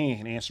raising your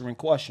hand, answering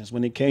questions,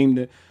 when it came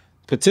to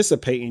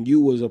participating, you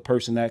was a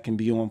person that can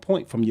be on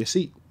point from your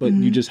seat, but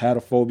you just had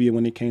a phobia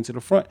when it came to the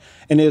front.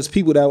 And there's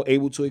people that were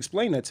able to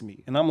explain that to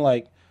me, and I'm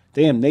like,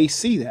 damn, they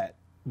see that,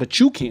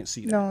 but you can't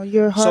see that. No,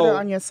 you're harder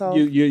on yourself.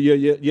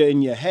 You're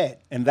in your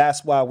head, and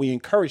that's why we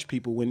encourage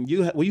people, when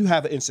you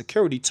have an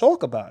insecurity,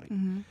 talk about it.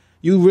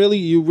 You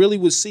really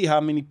would see how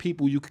many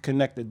people you could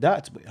connect the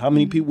dots with, how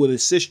many people would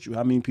assist you,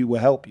 how many people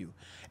would help you.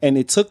 And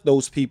it took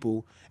those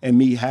people and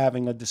me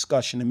having a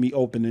discussion and me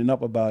opening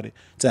up about it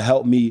to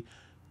help me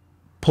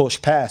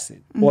push past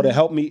it, or to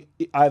help me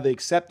either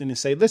accept it and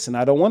say, listen,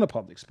 I don't want to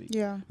public speak.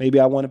 Yeah. Maybe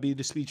I want to be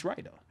the speech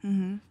writer.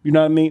 You know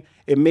what I mean?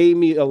 It made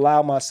me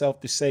allow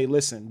myself to say,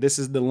 listen, this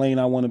is the lane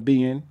I want to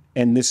be in,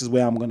 and this is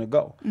where I'm going to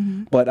go.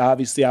 But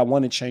obviously I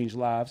want to change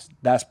lives.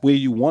 That's where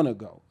you want to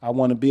go. I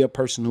want to be a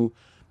person who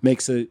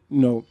makes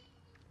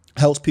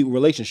helps people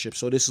relationships.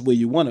 So this is where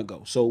you want to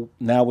go. So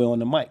now we're on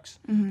the mics.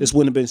 This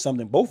wouldn't have been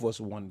something both of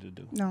us wanted to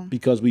do. No.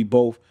 Because we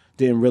both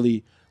didn't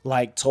really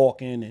like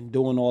talking and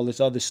doing all this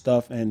other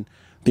stuff and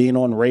being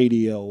on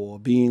radio or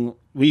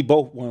we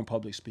both weren't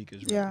public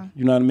speakers. Really. Yeah.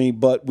 You know what I mean?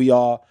 But we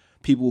are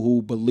people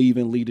who believe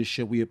in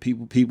leadership. We are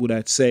people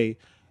that say,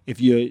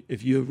 if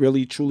you're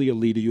really truly a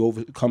leader, you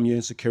overcome your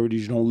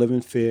insecurities, you don't live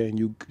in fear, and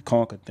you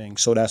conquer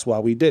things. So that's why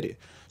we did it.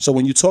 So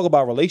when you talk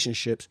about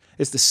relationships,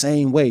 it's the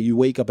same way. You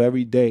wake up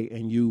every day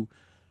and you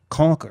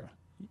conquer.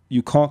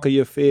 You conquer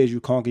your fears, you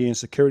conquer your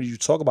insecurities, you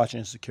talk about your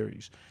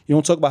insecurities. You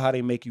don't talk about how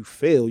they make you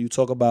feel, you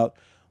talk about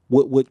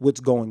what's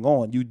going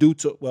on. You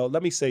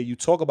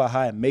talk about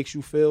how it makes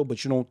you feel,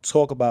 but you don't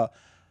talk about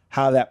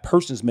how that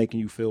person's making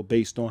you feel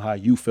based on how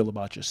you feel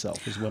about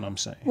yourself, is what I'm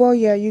saying. Well,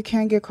 yeah, you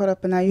can't get caught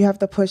up in that. You have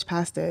to push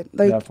past it.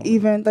 Like, definitely.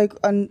 Even like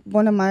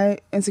one of my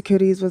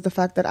insecurities was the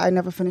fact that I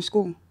never finished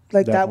school.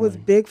 Like, definitely. That was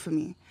big for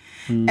me.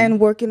 And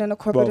working in a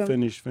corporate... Well,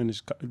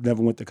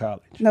 never went to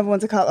college. Never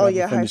went to college. Oh,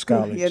 yeah, high school.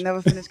 College. Yeah,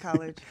 never finished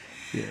college.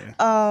 Yeah.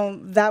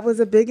 That was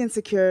a big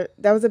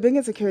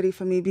insecurity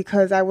for me,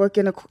 because I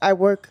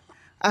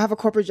have a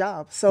corporate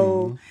job.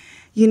 So,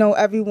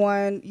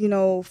 everyone,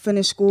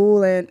 finished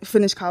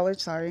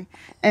college,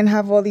 and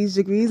have all these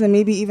degrees and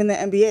maybe even the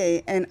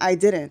MBA, and I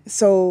didn't.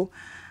 So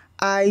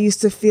I used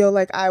to feel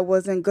like I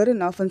wasn't good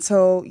enough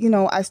until,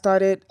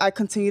 I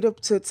continued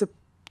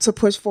to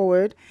push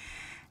forward,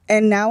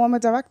 and now I'm a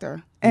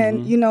director.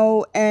 And,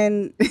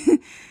 and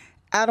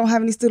I don't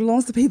have any student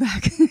loans to pay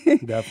back.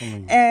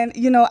 Definitely. And,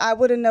 I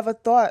would have never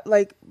thought,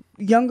 like,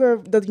 the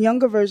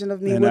younger version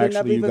of me would have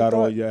never even thought. And actually, you got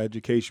all your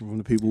education from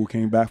the people who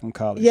came back from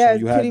college. Yeah, so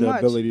you had the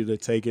ability to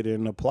take it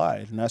and apply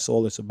it, and that's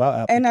all it's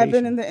about. And I've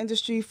been in the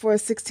industry for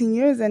 16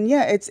 years, and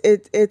yeah,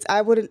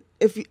 I would have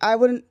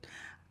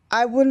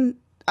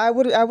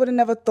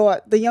never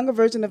thought, the younger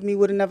version of me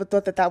would have never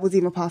thought that was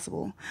even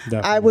possible.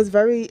 Definitely. I was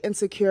very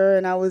insecure,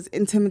 and I was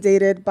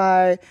intimidated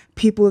by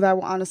people that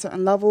were on a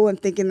certain level and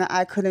thinking that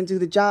I couldn't do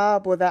the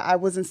job, or that I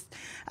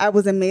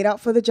wasn't made out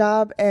for the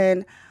job.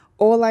 And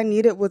all I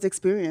needed was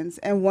experience.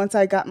 And once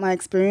I got my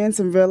experience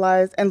and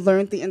realized and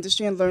learned the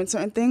industry and learned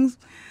certain things,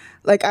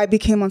 like, I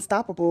became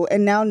unstoppable.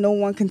 And now no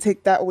one can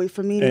take that away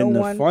from me. And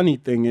the funny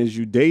thing is,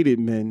 you dated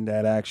men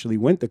that actually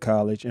went to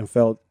college and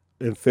felt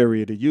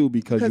inferior to you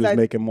because you was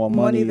making more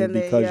money and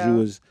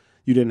because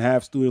you didn't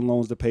have student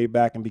loans to pay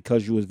back, and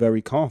because you was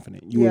very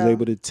confident. You was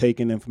able to take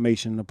in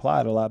information and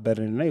apply it a lot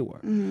better than they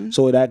were.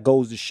 So that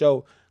goes to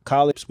show,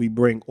 college, we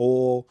bring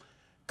all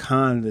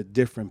kind of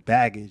different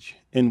baggage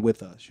in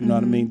with us. You know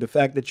what I mean? The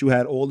fact that you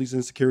had all these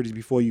insecurities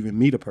before you even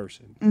meet a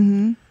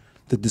person,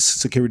 the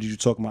insecurities you're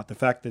talking about, the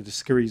fact that the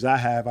insecurities I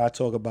have, I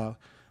talk about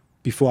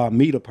before I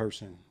meet a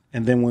person.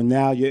 And then when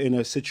now you're in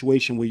a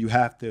situation where you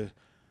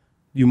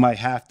might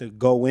have to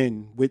go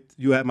in with,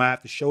 might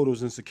have to show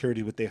those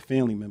insecurities with their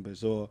family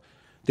members or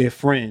their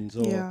friends,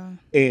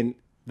 and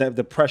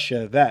the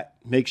pressure of that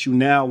makes you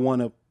now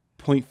want to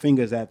point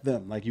fingers at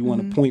them. Like, you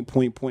want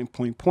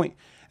to point.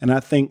 And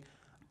I think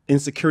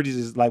insecurities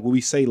is like what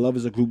we say, love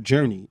is a group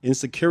journey.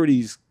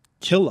 Insecurities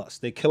kill us.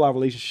 They kill our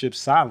relationships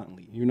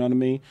silently. You know what I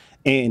mean?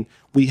 And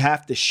we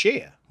have to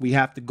share. We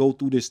have to go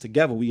through this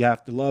together.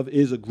 Love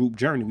is a group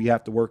journey. We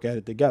have to work at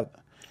it together.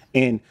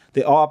 And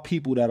there are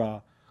people that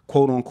are,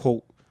 quote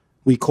unquote,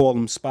 we call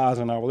them spies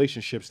in our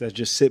relationships, that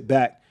just sit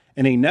back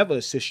and they never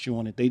assist you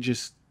on it. They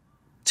just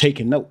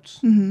taking notes.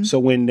 So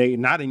when they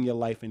not in your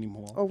life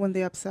anymore, or when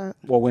they're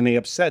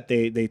upset,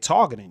 they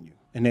targeting you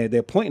and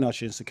they're pointing out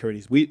your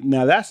insecurities.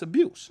 Now that's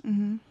abuse.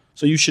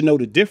 So you should know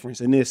the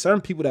difference. And there's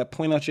certain people that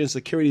point out your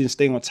insecurities and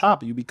stay on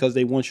top of you because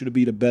they want you to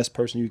be the best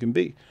person you can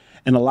be.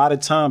 And a lot of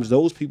times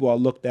those people are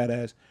looked at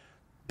as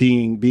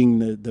being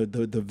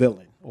the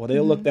villain, or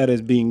they're looked at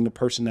as being the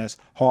person that's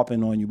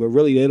harping on you. But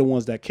really, they're the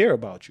ones that care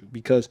about you,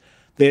 because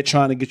they're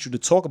trying to get you to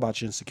talk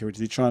about your insecurities.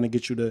 They're trying to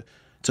get you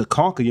to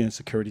conquer your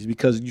insecurities,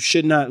 because you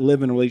should not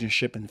live in a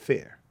relationship in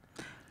fear.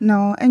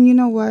 No, and you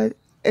know what?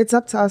 It's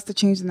up to us to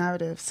change the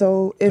narrative.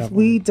 So if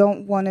Definitely. we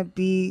don't want to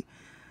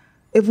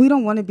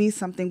be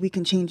something, we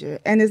can change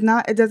it. And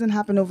it doesn't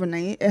happen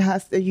overnight. It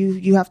has to,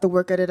 you have to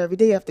work at it every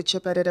day. You have to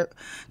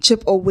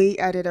chip away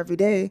at it every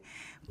day,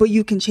 but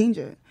you can change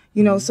it.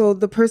 You know, so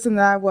the person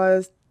that I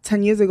was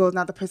 10 years ago is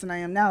not the person I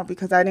am now,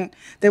 because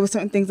there were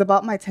certain things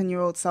about my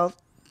 10-year-old self,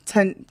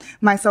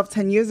 myself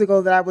 10 years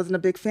ago, that I wasn't a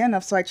big fan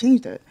of. So I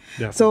changed it.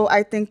 Definitely. So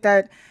I think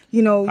that,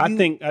 you know, I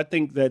think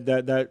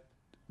that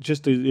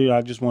just to,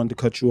 I just wanted to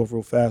cut you off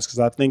real fast, because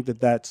I think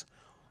that's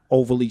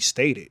overly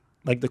stated.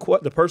 Like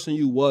the person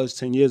you was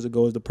 10 years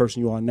ago is the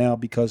person you are now,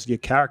 because your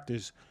character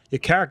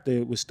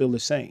was still the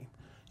same.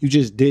 You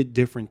just did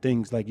different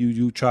things. Like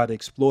you try to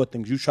explore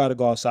things. You try to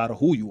go outside of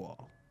who you are.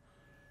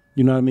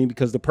 You know what I mean?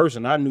 Because the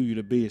person I knew you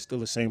to be is still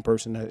the same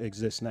person that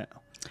exists now.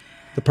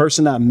 The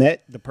person I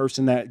met, the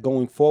person that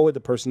going forward, the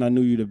person I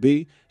knew you to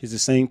be is the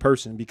same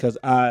person, because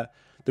the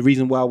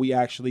reason why we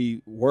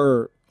actually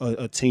were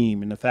a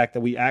team and the fact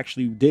that we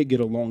actually did get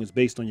along is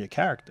based on your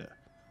character.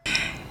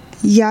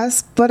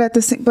 Yes, but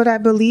I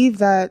believe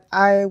that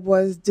I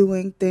was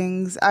doing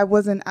things. I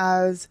wasn't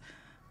as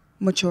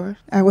mature,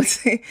 I would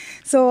say.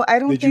 So I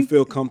don't think. Did you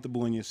feel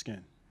comfortable in your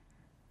skin?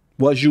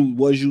 Would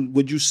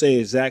you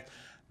say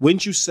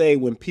wouldn't you say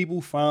when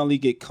people finally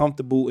get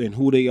comfortable in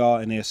who they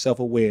are and they're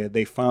self-aware,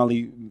 they're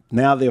finally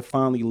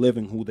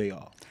living who they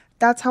are?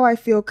 That's how I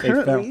feel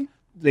currently.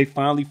 They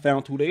finally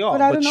found who they are.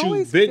 But I don't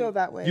always feel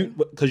that way.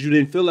 Because you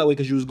didn't feel that way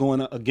because you was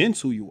going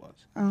against who you was.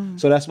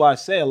 So that's why I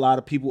say a lot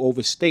of people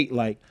overstate,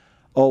 like,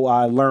 oh,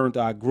 I learned,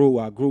 I grew.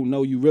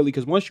 No, you really,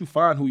 because once you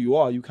find who you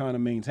are, you kind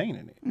of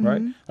maintaining it,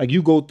 right? Like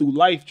you go through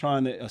life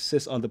trying to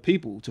assist other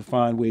people to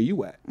find where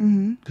you at.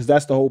 Because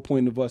that's the whole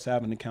point of us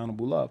having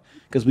accountable love.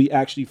 Because we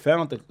actually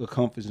found the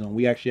comfort zone.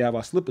 We actually have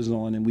our slippers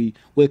on and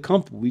we're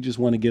comfortable. We just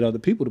want to get other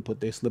people to put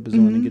their slippers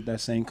on and get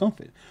that same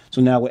comfort.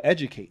 So now we're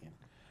educating.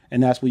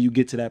 And that's where you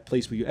get to that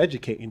place where you're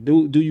educating.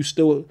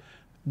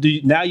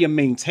 Now you're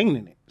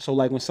maintaining it. So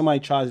like when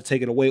somebody tries to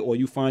take it away or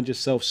you find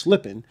yourself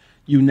slipping,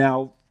 you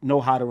now know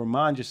how to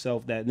remind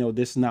yourself that, no,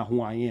 this is not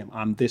who I am.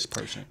 I'm this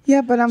person. Yeah,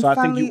 but I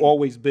think you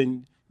always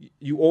been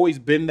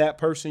that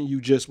person.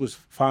 You just was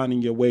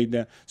finding your way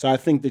down. So I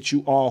think that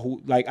you are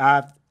who, like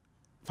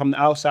from the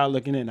outside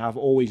looking in, I've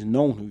always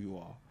known who you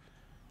are.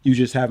 You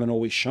just haven't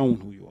always shown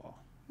who you are.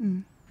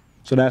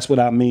 So that's what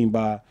I mean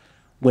by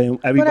when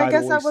everybody. But I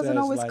guess I always wasn't says,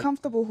 always like,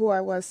 comfortable who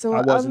I was. So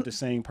I wasn't the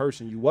same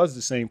person. You was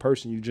the same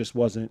person. You just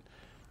wasn't.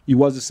 You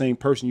was the same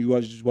person. You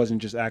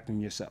wasn't just acting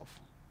yourself.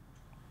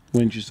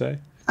 Wouldn't you say?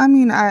 I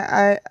mean,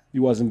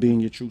 you wasn't being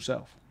your true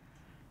self.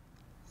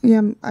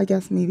 Yeah, I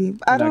guess maybe.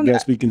 I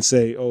guess we can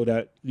say,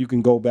 that you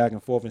can go back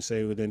and forth and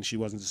say, well, then she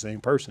wasn't the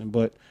same person.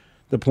 But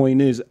the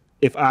point is,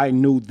 if I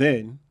knew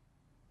then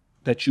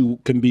that you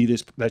can be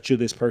this, that you're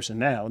this person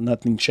now,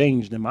 nothing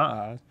changed in my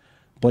eyes,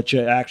 but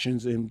your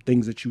actions and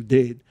things that you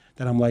did,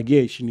 that I'm like,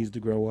 yeah, she needs to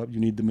grow up. You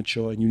need to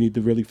mature, and you need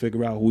to really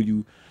figure out who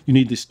you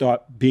need to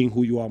start being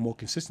who you are more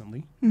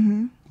consistently.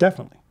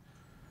 Definitely.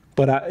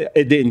 But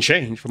it didn't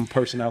change from a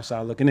person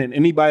outside looking in.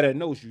 Anybody that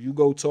knows you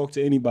go talk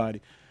to anybody,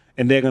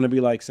 and they're gonna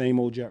be like, same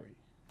old Jerry.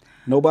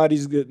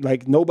 Nobody's good.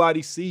 Like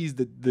nobody sees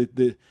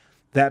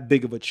that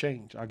big of a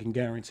change. I can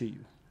guarantee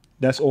you.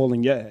 That's all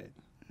in your head.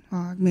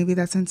 Maybe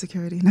that's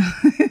insecurity. No.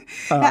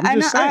 I'm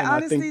just saying.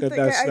 I think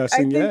that's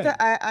in your head.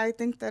 I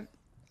think that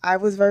I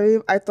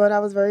thought I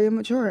was very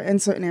immature in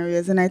certain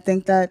areas, and I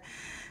think that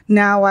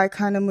now I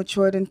kind of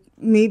matured, and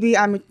maybe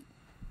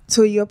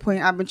to your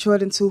point, I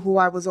matured into who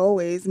I was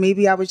always.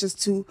 Maybe I was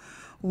just too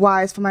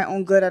wise for my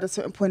own good at a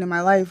certain point in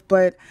my life.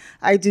 But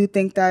I do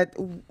think that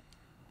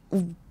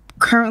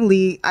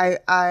currently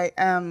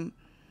I'm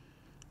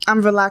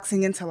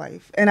relaxing into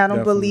life. And I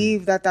don't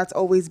believe that that's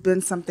always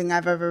been something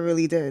I've ever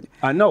really did.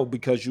 I know,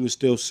 because you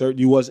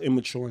was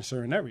immature in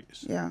certain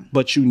areas. Yeah.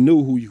 But you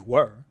knew who you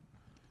were.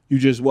 You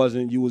just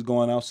wasn't, you was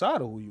going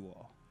outside of who you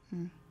are.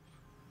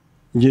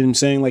 You know what I'm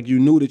saying? Like you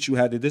knew that you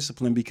had the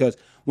discipline, because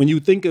when you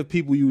think of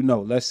people you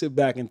know, let's sit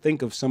back and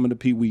think of some of the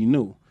people you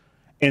knew.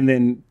 And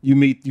then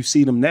you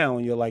see them now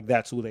and you're like,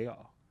 that's who they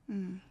are.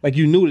 Like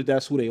you knew that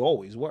that's who they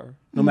always were.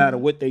 No matter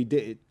what they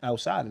did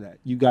outside of that.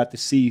 You got to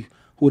see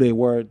who they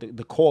were,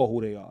 the core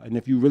who they are. And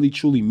if you really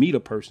truly meet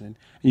a person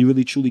and you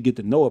really truly get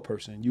to know a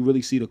person, you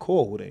really see the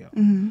core who they are.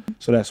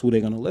 So that's who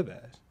they're going to live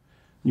as.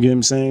 You get what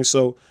I'm saying?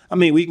 So, I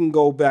mean, we can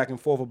go back and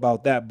forth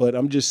about that, but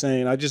I'm just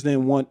saying, I just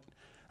didn't want,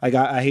 like,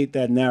 I hate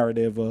that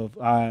narrative of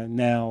I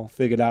now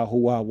figured out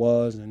who I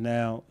was, and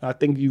now I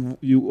think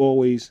you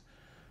always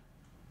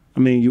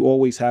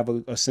have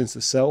a sense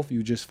of self.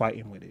 You just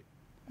fighting with it.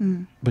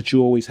 But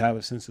you always have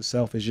a sense of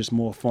self. It's just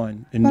more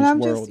fun in this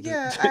world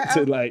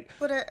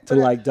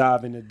to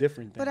dive into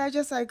different things. But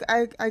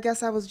I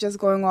guess I was just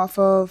going off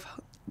of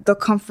the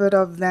comfort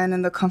of then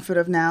and the comfort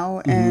of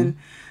now, and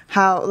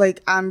how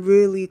I'm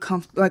really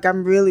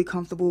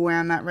comfortable where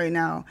I'm at right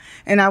now,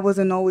 and I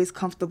wasn't always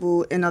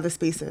comfortable in other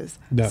spaces.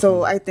 Definitely.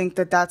 So I think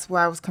that's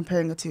where I was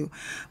comparing it to.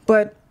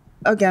 But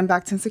again,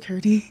 back to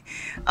insecurity.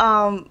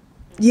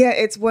 Yeah,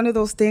 it's one of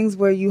those things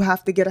where you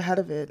have to get ahead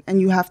of it, and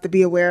you have to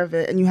be aware of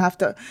it, and you have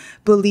to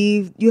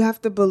believe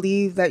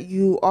that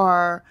you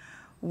are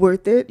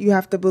worth it. You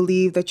have to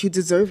believe that you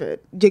deserve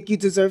it. Like, you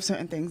deserve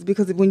certain things,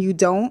 because when you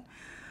don't,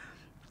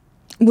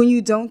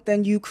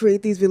 then you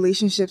create these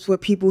relationships where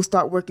people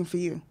start working for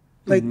you.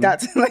 Like,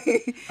 that's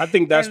like, I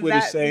think that's where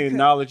the saying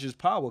knowledge is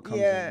power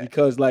comes in,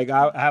 because like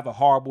I have a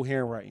horrible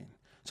handwriting.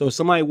 So if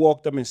somebody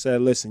walked up and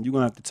said, listen, you're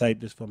going to have to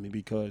type this for me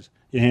because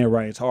your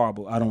handwriting's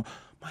horrible.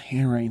 My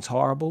handwriting's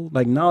horrible.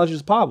 Like, knowledge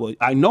is power.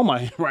 I know my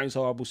handwriting's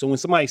horrible. So when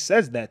somebody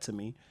says that to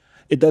me,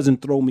 it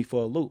doesn't throw me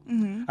for a loop.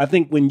 I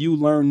think when you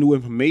learn new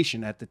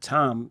information at the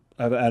time,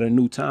 at a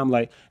new time,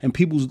 like, and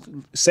people's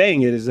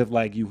saying it as if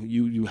like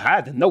you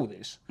had to know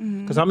this.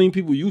 Because how many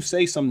people you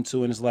say something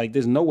to and it's like,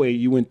 there's no way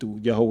you went through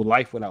your whole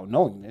life without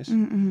knowing this.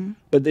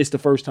 But it's the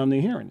first time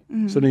they're hearing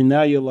it. So then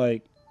now you're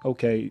like,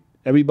 okay,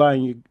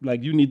 everybody,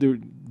 like, you need to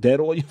dead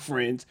all your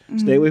friends,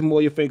 stay away from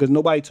all your friends, because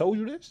nobody told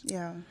you this.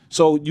 Yeah.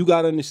 So you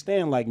got to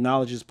understand, like,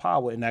 knowledge is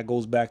power, and that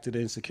goes back to the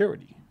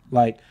insecurity.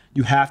 Like,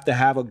 you have to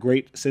have a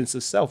great sense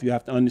of self. You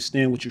have to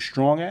understand what you're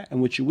strong at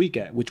and what you're weak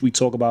at, which we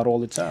talk about all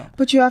the time.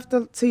 But you have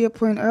to your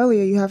point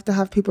earlier, you have to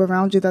have people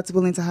around you that's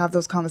willing to have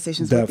those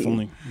conversations with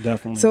you.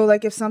 Definitely. So,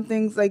 like, if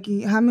something's, like,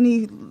 how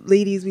many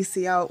ladies we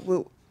see out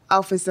with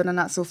outfits that are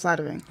not so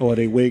flattering? Or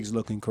they wigs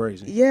looking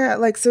crazy. Yeah,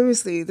 like,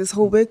 seriously, this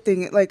whole wig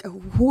thing, like,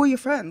 who are your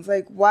friends?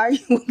 Like, why are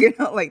you looking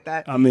out like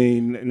that? I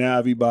mean, now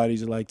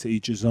everybody's like to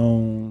each his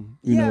own.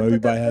 You know,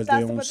 everybody has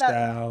their own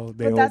style,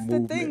 their own movement. But that's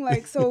the thing,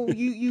 like, so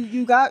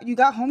you got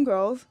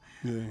homegirls,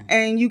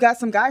 and you got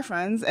some guy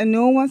friends, and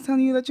no one's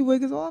telling you that your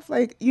wig is off.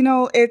 Like, you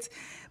know, it's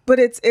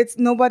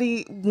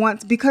nobody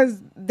wants,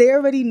 because they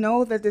already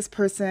know that this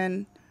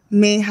person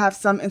may have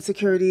some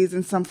insecurities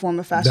in some form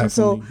of fashion.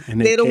 Definitely. So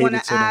they don't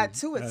want to add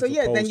to it. So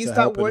yeah, then you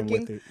start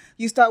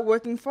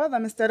working for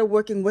them instead of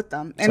working with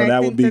them. And so that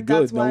I think would be good.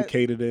 That's why, don't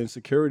cater to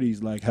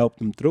insecurities, like, help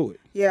them through it.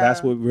 Yeah.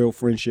 That's what real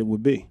friendship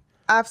would be.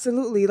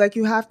 Absolutely. Like,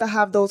 you have to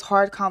have those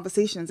hard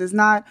conversations. It's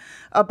not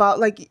about,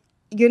 like,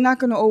 you're not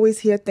going to always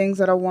hear things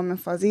that are warm and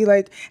fuzzy.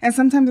 like, and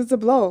sometimes it's a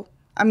blow.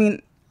 I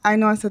mean, I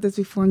know I said this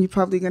before, and you're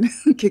probably going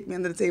to kick me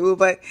under the table,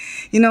 but,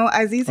 you know,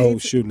 Aziz hates... Oh,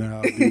 shoot,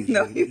 now.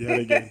 No, yet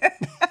again.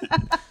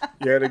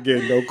 Yet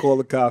again, don't call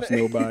the cops,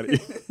 nobody.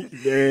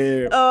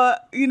 Damn.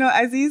 You know,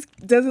 Aziz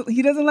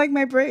doesn't like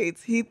my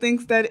braids. He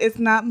thinks that it's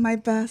not my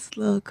best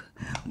look.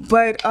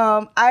 But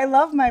I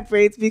love my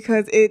braids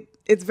because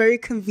it's very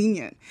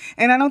convenient.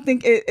 And I don't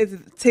think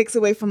it takes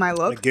away from my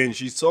look. Again,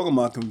 she's talking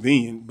about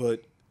convenient,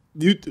 but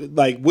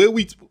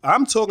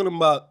I'm talking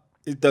about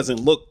it doesn't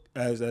look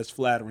as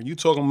flattering. You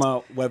talking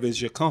about whether it's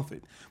your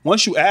comfort.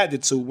 Once you add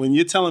it to, when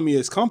you're telling me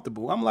it's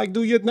comfortable, I'm like,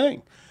 do your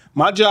thing.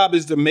 My job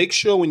is to make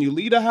sure when you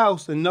leave the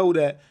house and know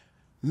that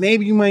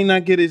maybe you might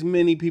not get as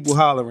many people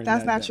hollering.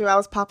 That's not true. I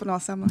was popping all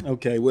summer.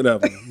 Okay,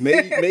 whatever.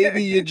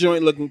 Maybe your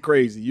joint looking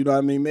crazy. You know what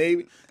I mean?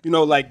 Maybe, you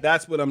know, like,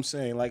 that's what I'm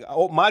saying. Like,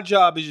 my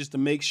job is just to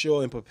make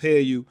sure and prepare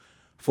you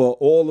for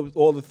all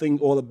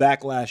the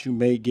backlash you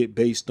may get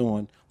based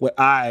on what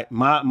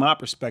my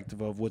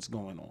perspective of what's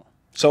going on.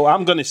 So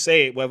I'm gonna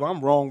say it, whether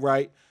I'm wrong,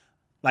 right?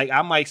 Like,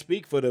 I might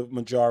speak for the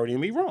majority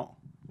and be wrong.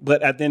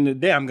 But at the end of the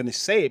day, I'm going to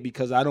say it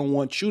because I don't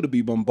want you to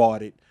be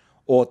bombarded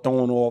or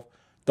thrown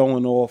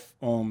off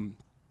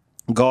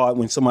guard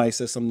when somebody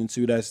says something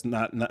to you that's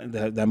not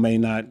that may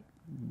not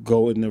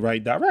go in the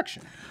right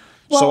direction.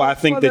 Well, so I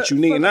think that you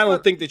need, and I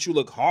don't think that you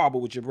look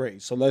horrible with your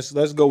braids. So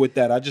let's go with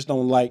that. I just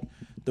don't like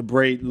the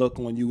braid look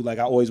on you. Like,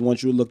 I always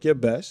want you to look your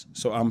best.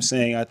 So I'm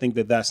saying I think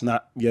that that's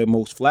not your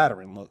most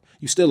flattering look.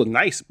 You still look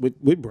nice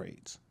with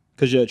braids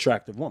because you're an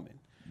attractive woman.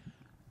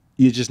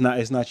 You're just not,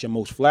 it's not your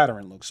most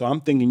flattering look. So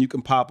I'm thinking you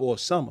can pop all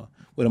summer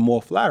with a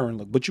more flattering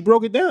look. But you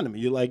broke it down to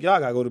me. You're like, y'all, I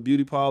gotta go to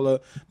beauty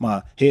parlor.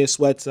 My hair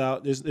sweats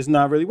out. It's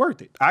not really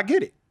worth it. I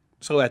get it.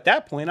 So at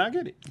that point, I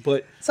get it.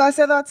 But so I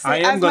said that to say,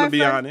 I am going to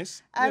be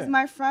honest. As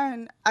my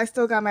friend, I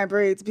still got my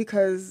braids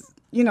because,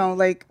 you know,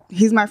 like,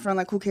 he's my friend.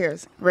 Like, who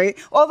cares, right?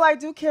 Although I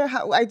do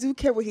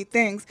care what he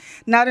thinks.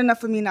 Not enough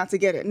for me not to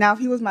get it. Now, if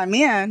he was my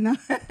man,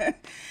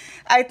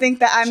 I think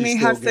that I may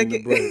have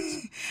second,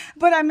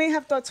 but I may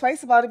have thought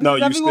twice about it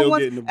because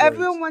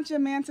everyone wants your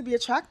man to be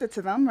attracted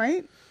to them,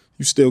 right?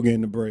 You still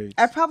getting the braids.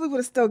 I probably would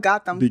have still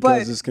got them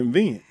because it's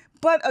convenient.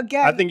 But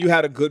again, I think you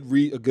had a good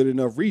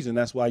enough reason.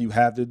 That's why you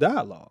have the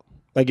dialogue.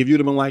 Like, if you'd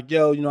have been like,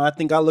 yo, you know, I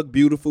think I look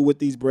beautiful with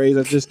these braids.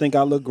 I just think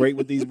I look great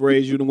with these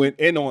braids. You'd have went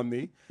in on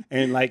me.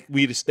 And, like,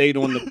 we'd have stayed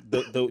on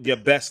your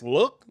best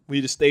look.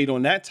 We'd have stayed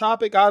on that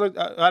topic. I'd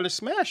have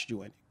smashed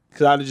you in it.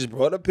 Because I'd have just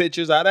brought up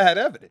pictures. I'd have had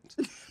evidence.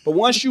 But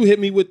once you hit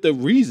me with the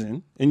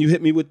reason and you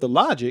hit me with the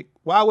logic,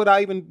 why would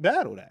I even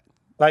battle that?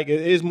 Like,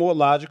 it is more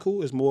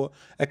logical. It's more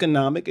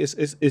economic.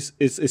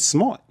 It's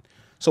smart.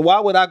 So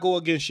why would I go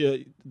against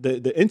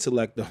the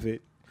intellect of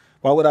it?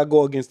 Why would I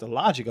go against the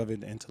logic of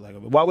it, the intellect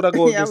of it? Why would I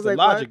go against the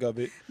logic of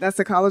it? That's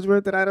a college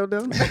word that I don't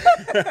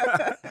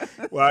know.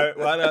 Why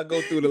did I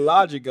go through the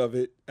logic of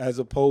it as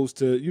opposed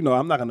to,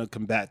 I'm not going to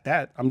combat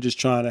that. I'm just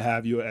trying to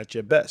have you at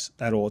your best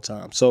at all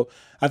times. So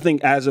I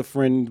think as a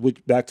friend,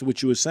 back to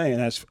what you were saying,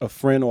 as a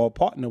friend or a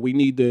partner, we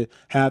need to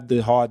have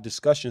the hard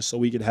discussion so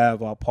we can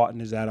have our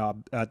partners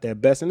at their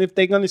best. And if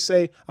they're going to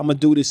say, I'm going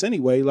to do this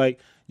anyway, like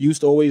y'all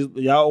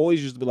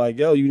always used to be like,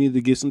 yo, you need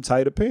to get some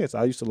tighter pants.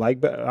 I used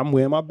to I'm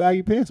wearing my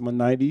baggy pants. I'm a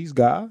 90s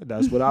guy.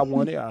 That's what I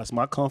wanted. That's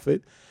my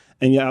comfort.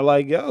 And y'all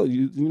like, yo,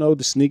 you know,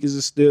 the sneakers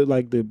is still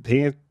like the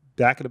pants.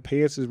 Back of the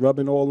pants is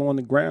rubbing all on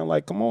the ground.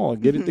 Like, come on,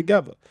 get it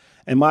together.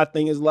 And my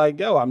thing is like,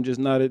 yo, I'm just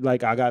not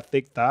like, I got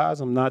thick thighs.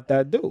 I'm not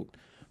that dude.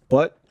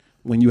 But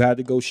when you had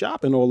to go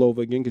shopping all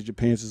over again because your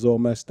pants is all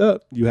messed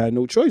up, you had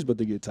no choice but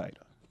to get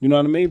tighter. You know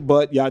what I mean?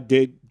 But y'all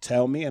did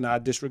tell me, and I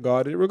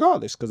disregarded it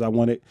regardless because I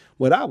wanted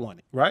what I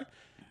wanted, right?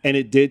 And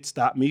it did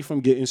stop me from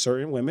getting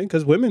certain women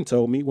because women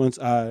told me once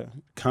I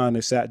kind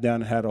of sat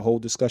down and had a whole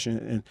discussion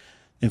and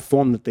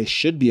informed that they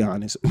should be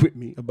honest with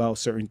me about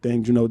certain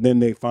things, then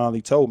they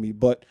finally told me.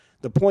 But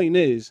the point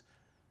is,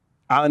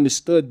 I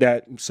understood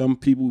that some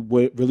people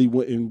really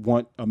wouldn't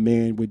want a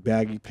man with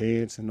baggy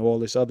pants and all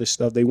this other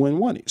stuff. They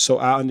wouldn't want it. So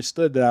I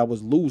understood that I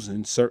was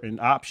losing certain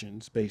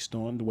options based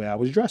on the way I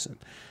was dressing.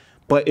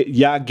 But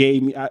y'all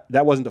gave me,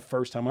 that wasn't the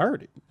first time I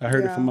heard it. I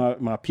heard it from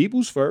my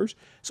peoples first.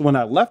 So when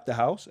I left the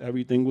house,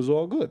 everything was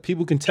all good.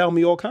 People can tell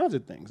me all kinds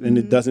of things, and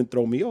it doesn't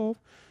throw me off.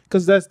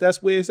 Because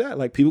that's where it's at.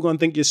 Like, people going to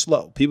think you're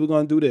slow. People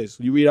going to do this.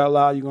 You read out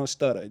loud, you're going to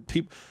stutter.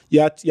 People,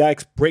 y'all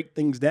break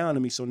things down to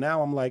me. So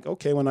now I'm like,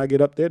 okay, when I get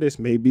up there, this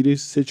may be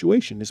this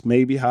situation. This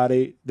may be how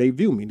they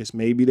view me. This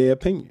may be their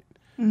opinion.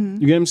 You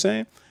get what I'm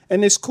saying?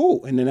 And it's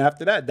cool. And then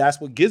after that,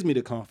 that's what gives me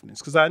the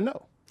confidence because I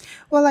know.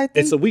 Well, I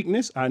think it's a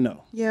weakness. I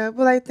know. Yeah.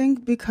 Well, I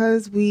think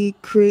because we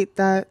create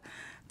that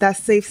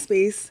safe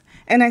space.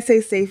 And I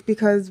say safe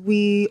because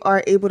we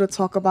are able to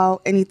talk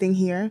about anything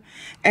here.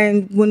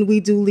 And when we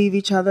do leave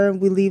each other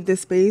and we leave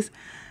this space,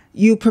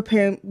 we're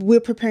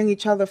preparing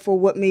each other for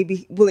what may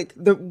be, like,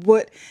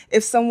 what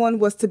if someone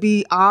was to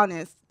be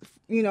honest,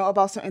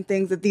 about certain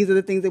things, that these are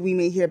the things that we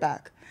may hear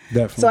back.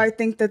 Definitely. So I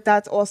think that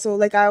that's also,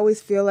 like, I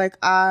always feel like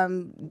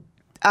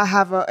I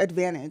have an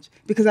advantage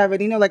because I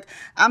already know, like,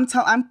 I'm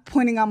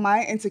pointing out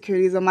my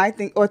insecurities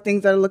or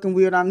things that are looking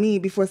weird on me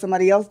before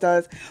somebody else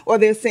does, or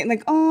they're saying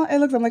like, oh,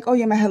 I'm like, oh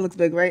yeah, my head looks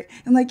big, right?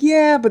 And like,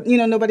 yeah, but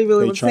nobody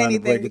really would say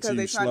anything because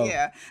they try.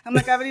 Yeah, I'm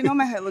like, I already know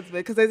my head looks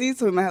big because I used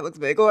to my head looks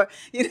big, or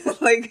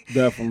like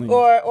definitely,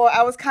 or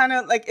I was kind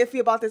of like iffy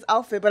about this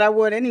outfit, but I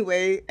wore it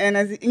anyway, and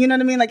as you know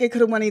what I mean, like it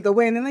could have went either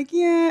way, and then like,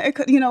 yeah, it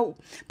could,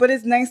 but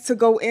it's nice to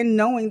go in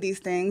knowing these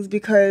things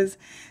because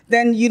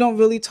then you don't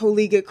really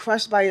totally get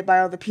crushed by it by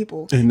other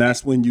people. And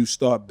that's when you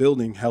start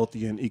building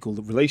healthy and equal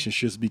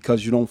relationships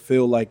because you don't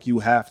feel like you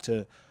have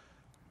to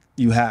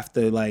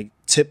like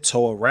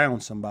tiptoe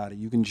around somebody.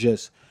 You can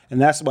just, and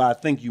that's what I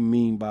think you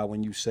mean by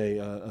when you say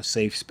a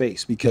safe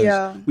space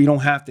because we don't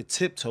have to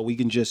tiptoe. We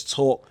can just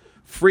talk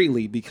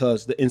freely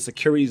because the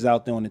insecurities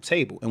out there on the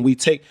table, and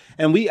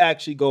we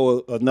actually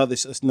go another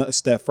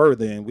step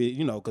further, and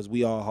we, because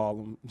we are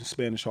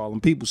Spanish Harlem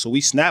people, so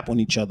we snap on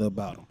each other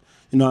about them.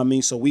 You know what I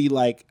mean? So we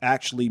like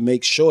actually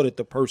make sure that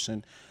the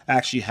person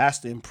actually has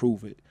to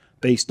improve it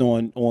based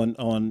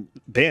on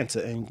banter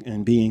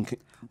and being.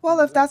 Well,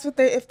 if that's what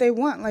they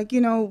want, like,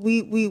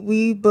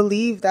 we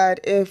believe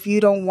that if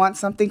you don't want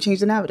something,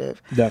 change the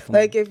narrative. Definitely.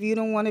 Like, if you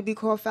don't want to be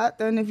called fat,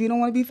 then if you don't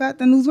want to be fat,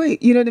 then lose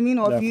weight. You know what I mean?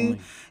 Or Definitely.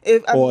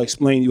 Or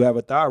explain you have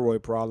a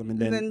thyroid problem and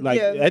then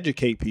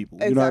educate people.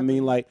 You know what I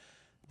mean? Like,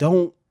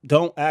 don't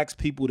ask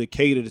people to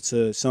cater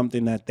to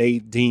something that they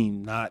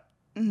deem not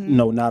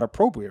not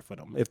appropriate for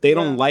them. If they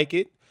don't like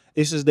it,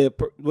 it's just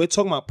we're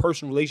talking about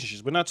personal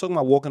relationships. We're not talking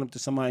about walking up to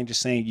somebody and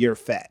just saying you're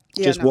fat.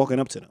 Walking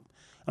up to them.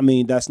 I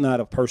mean, that's not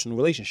a personal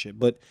relationship.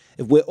 But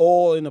if we're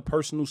all in a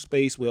personal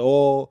space, we're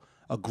all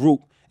a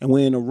group, and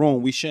we're in a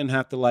room, we shouldn't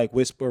have to like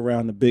whisper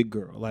around the big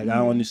girl. Like, I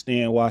don't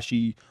understand why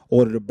she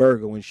ordered a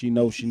burger when she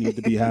knows she needs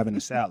to be having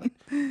a salad.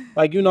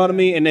 Like, you know what I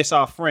mean? And it's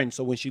our friend.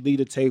 So when she leave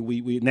the table,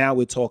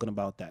 we're talking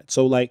about that.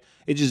 So like,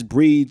 it just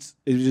breeds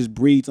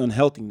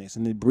unhealthiness,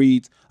 and it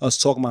breeds us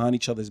talking behind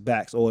each other's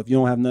backs. Or if you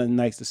don't have nothing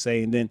nice to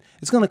say, and then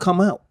it's gonna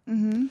come out.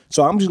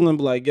 So I'm just gonna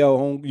be like, yo,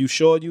 home, you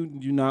sure you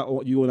and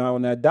I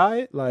on that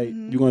diet? Like,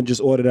 you gonna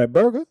just order that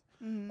burger?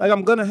 Like,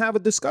 I'm gonna have a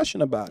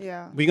discussion about it.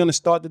 Yeah. We're gonna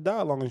start the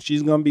dialogue, and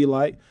she's gonna be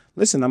like,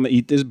 listen, I'm gonna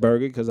eat this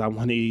burger because I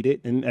want to eat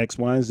it, and X,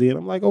 Y, and Z. And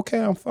I'm like, okay,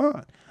 I'm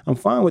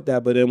fine with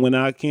that. But then when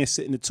I can't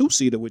sit in the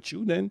 2-seater with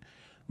you, then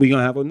we're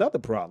gonna have another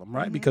problem,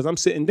 right? Because I'm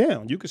sitting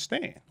down, you can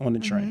stand on the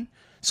train.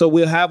 So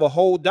we'll have a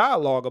whole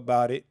dialogue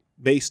about it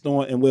based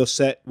on, and we'll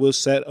set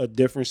a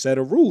different set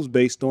of rules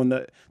based on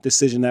the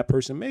decision that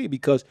person made,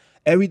 because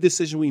every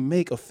decision we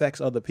make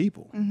affects other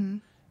people.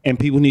 And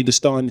people need to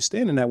start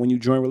understanding that when you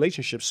join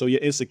relationships. So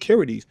your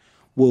insecurities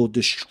will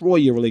destroy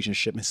your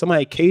relationship. And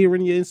somebody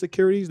catering your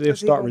insecurities, they'll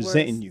start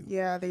resenting you.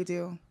 Yeah, they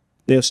do.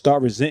 They'll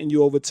start resenting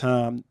you over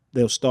time.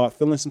 They'll start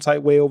feeling some type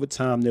of way over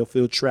time. They'll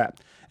feel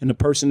trapped. And the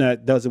person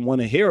that doesn't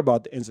want to hear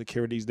about the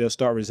insecurities, they'll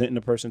start resenting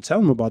the person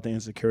telling them about the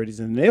insecurities,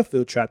 and they'll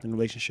feel trapped in the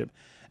relationship.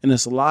 And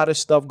there's a lot of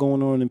stuff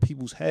going on in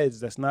people's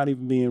heads that's not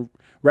even being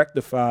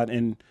rectified.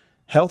 And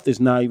health is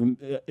not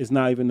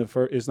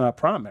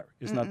primary.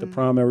 It's not the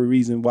primary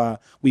reason why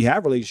we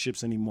have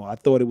relationships anymore. I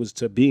thought it was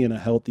to be in a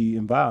healthy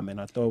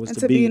environment. I thought it was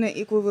to be in an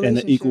equal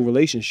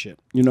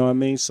relationship. You know what I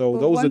mean? So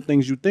those are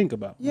things you think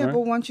about. Yeah, right?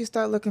 But once you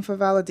start looking for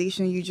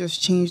validation, you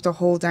just change the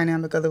whole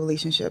dynamic of the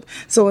relationship.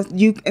 So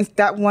it's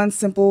that one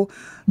simple,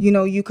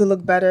 you could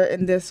look better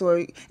in this,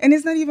 and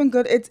it's not even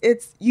good.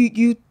 It's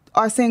you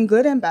are saying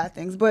good and bad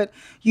things, but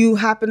you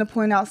happen to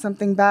point out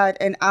something bad,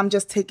 and I'm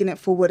just taking it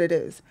for what it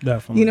is.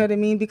 Definitely. You know what I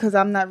mean? Because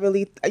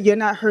you're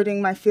not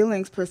hurting my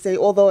feelings per se,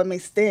 although it may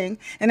sting.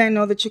 And I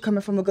know that you're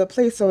coming from a good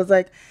place. So it's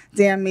like,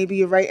 damn, maybe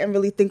you're right, and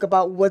really think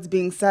about what's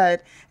being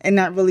said and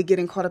not really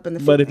getting caught up in the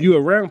feelings. But if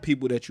you're around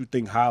people that you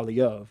think highly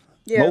of,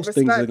 most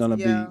things are going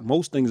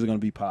to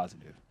be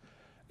positive.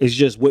 It's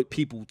just what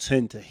people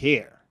tend to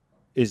hear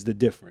is the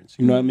difference.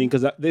 You know what I mean?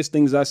 Because there's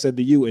things I said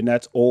to you, and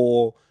that's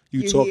all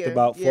you talked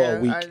about for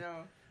a week. I know.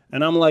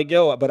 And I'm like,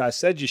 yo, but I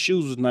said your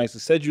shoes was nice. I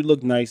said you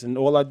looked nice. And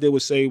all I did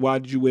was say, why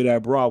did you wear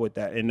that bra with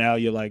that? And now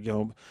you're like,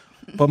 yo,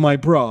 but my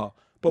bra,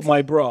 like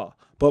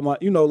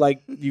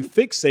you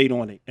fixate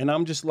on it. And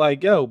I'm just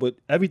like, yo, but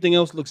everything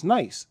else looks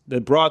nice.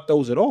 The bra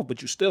throws it off,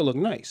 but you still look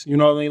nice. You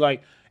know what I mean?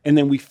 Like, and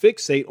then we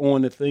fixate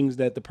on the things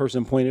that the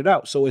person pointed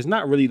out. So it's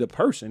not really the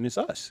person, it's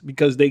us,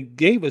 because they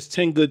gave us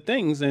 10 good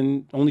things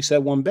and only said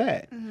one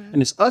bad. Mm-hmm.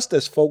 And it's us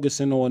that's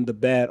focusing on the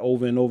bad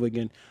over and over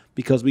again,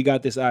 because we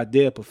got this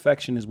idea of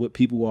perfection is what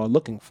people are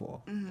looking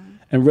for. Mm-hmm.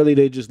 And really,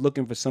 they're just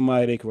looking for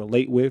somebody they can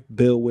relate with,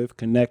 build with,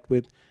 connect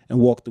with, and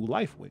walk through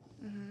life with.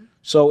 Mm-hmm.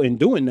 So in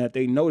doing that,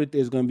 they know that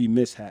there's going to be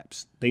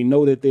mishaps. They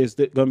know that there's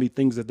going to be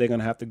things that they're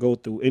going to have to go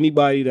through.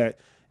 Anybody that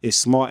is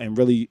smart and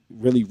really,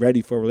 really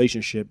ready for a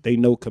relationship, they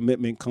know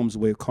commitment comes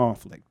with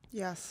conflict.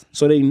 Yes.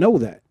 So they know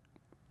that.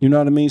 You know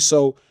what I mean?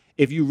 So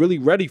if you're really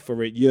ready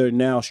for it, you're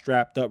now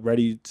strapped up,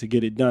 ready to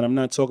get it done. I'm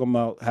not talking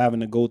about having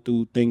to go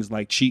through things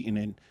like cheating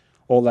and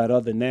all that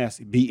other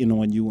nasty, beating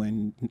on you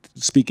and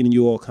speaking to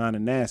you all kind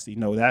of nasty.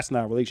 No, that's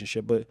not a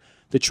relationship, but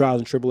the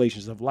trials and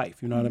tribulations of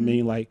life. You know what I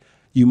mean? Like,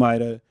 you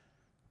might have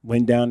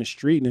went down the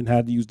street and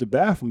had to use the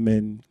bathroom,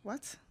 and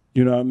what?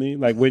 You know what I mean?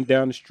 Like, went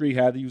down the street,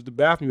 had to use the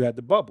bathroom, you had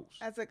the bubbles.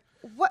 I was like,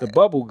 what? The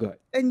bubble gut.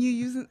 And you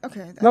using,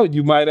 okay. No,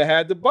 you might have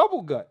had the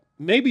bubble gut.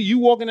 Maybe you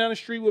walking down the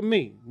street with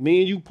me and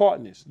you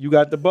partners, you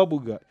got the bubble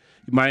gut.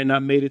 You might have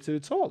not made it to the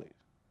toilet.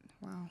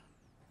 Wow.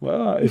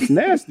 Well, it's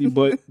nasty,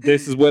 but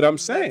this is what I'm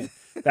saying.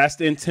 That's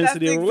the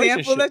intensity of a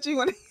relationship. That you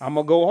want. I'm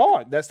going to go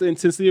hard. That's the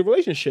intensity of a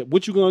relationship.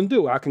 What you going to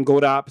do? I can go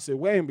the opposite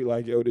way and be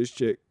like, yo, this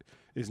chick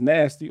is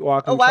nasty. Or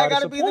I can why try I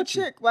got to be the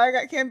chick?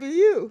 Why can't be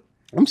you?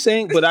 I'm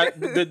saying, but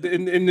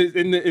in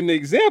the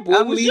example,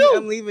 it was you.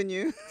 I'm leaving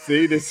you.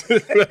 See, this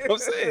is what I'm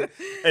saying.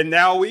 And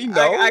now we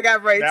know. I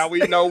got rights. Now we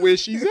know where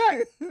she's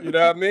at. You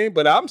know what I mean?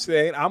 But I'm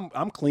saying,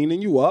 I'm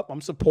cleaning you up.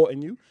 I'm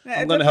supporting you.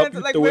 I'm going to help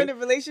you like through we're it. in a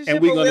relationship, or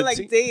we're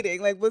like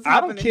dating. Like, what's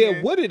happening? I don't care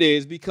here? what it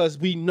is, because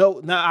we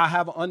know now. I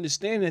have an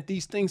understanding that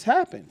these things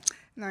happen.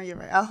 No, you're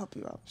right. I'll help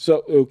you out.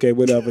 So okay,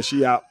 whatever.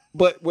 She out.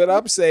 But what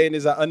I'm saying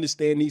is, I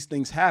understand these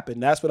things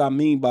happen. That's what I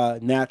mean by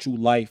natural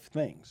life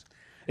things.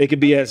 It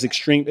could be as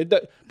extreme,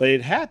 but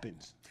it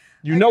happens.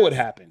 You know it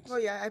happens. Well,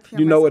 yeah, I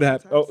PM you know it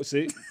happens. Sometimes. Oh,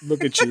 see,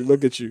 look at you,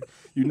 look at you.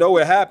 You know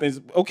it happens.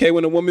 Okay,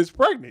 when a woman's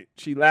pregnant,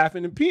 she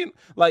laughing and peeing.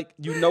 Like,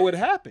 you know it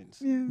happens.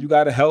 Yeah. You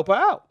got to help her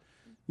out.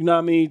 You know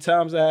how many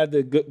times I had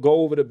to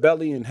go over the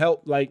belly and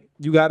help? Like,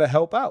 you got to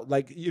help out.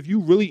 Like, if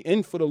you really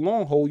in for the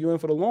long haul, you're in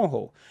for the long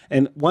haul.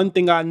 And one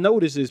thing I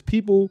notice is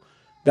people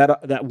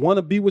that want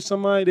to be with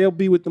somebody, they'll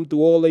be with them through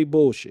all their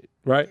bullshit,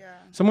 right? Yeah.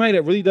 Somebody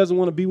that really doesn't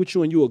want to be with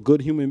you and you're a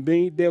good human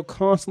being, they'll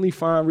constantly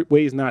find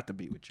ways not to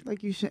be with you.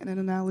 Like you shitting in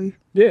an alley.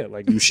 Yeah,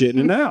 like you shitting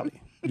in an alley.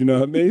 You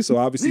know what I mean? So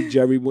obviously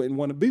Jerry wouldn't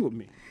want to be with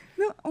me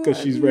because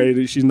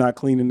she's not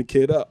cleaning the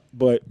kid up.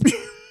 But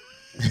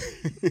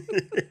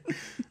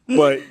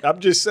but I'm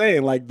just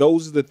saying, like,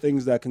 those are the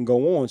things that can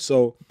go on.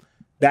 So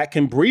that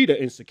can breed an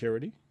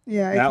insecurity.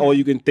 Yeah. Now all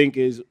you can think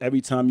is every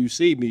time you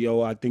see me,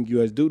 I think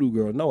you as doo-doo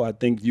girl. No, I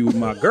think you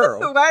my girl.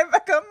 Why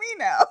back on me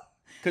now?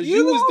 Because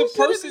you was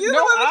the person. You no,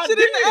 I shit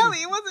didn't. In the alley.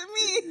 It wasn't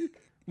me.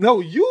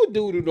 No, you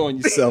doodled on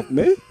yourself,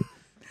 man.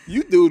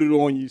 You doodled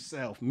on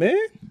yourself, man.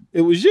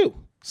 It was you.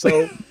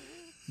 So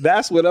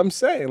that's what I'm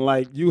saying.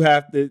 Like, you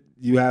have to.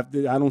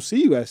 I don't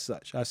see you as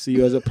such. I see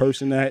you as a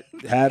person that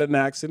had an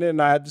accident,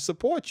 and I had to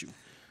support you.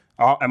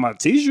 Am I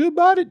tease you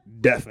about it?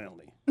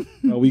 Definitely.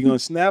 Are we gonna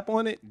snap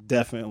on it?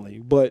 Definitely.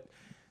 But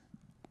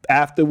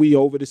after we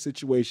over the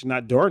situation,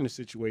 not during the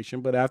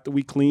situation, but after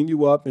we clean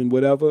you up and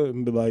whatever,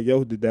 and be like,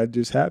 yo, did that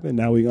just happen?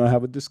 Now we're going to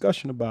have a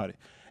discussion about it.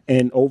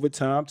 And over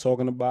time,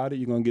 talking about it,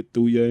 you're going to get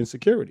through your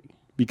insecurity,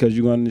 because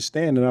you're going to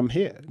understand that I'm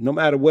here. No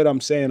matter what I'm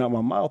saying out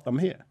my mouth, I'm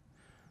here.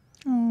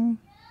 Oh.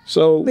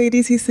 So,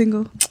 ladies, he's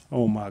single.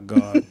 Oh my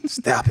God.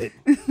 Stop it.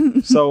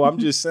 So I'm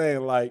just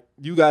saying, like,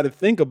 you got to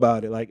think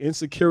about it. Like,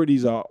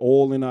 insecurities are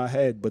all in our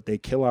head, but they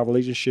kill our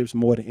relationships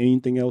more than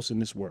anything else in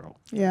this world.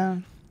 Yeah.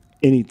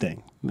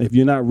 Anything. If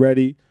you're not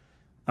ready,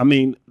 I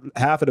mean,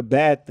 half of the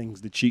bad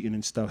things, the cheating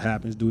and stuff,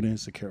 happens due to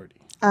insecurity.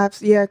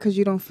 Yeah, because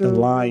you don't feel the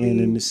lying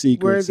really and the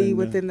secrets worthy and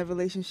within the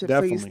relationship,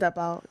 definitely. so you step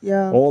out.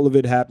 Yeah. All of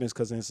it happens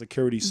because of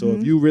insecurity. So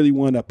if you really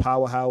want a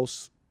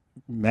powerhouse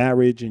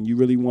marriage and you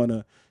really want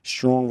a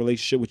strong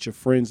relationship with your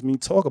friends,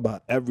 talk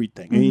about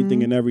everything,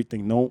 anything and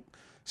everything. Don't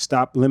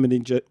stop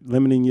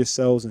limiting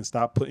yourselves and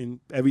stop putting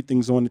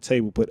everything's on the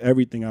table. Put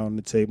everything out on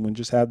the table and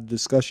just have the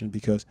discussion,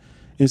 because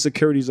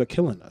insecurities are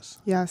killing us.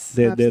 Yes,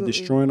 They're absolutely.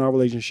 destroying our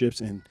relationships,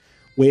 and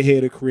we're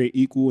here to create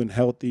equal and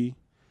healthy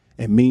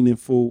and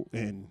meaningful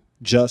and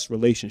just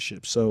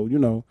relationships.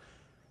 So,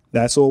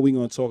 that's all we're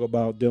going to talk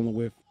about dealing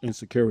with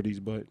insecurities.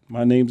 But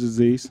my name's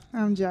Aziz.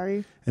 I'm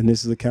Jerry. And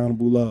this is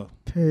Accountable Love.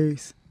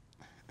 Peace.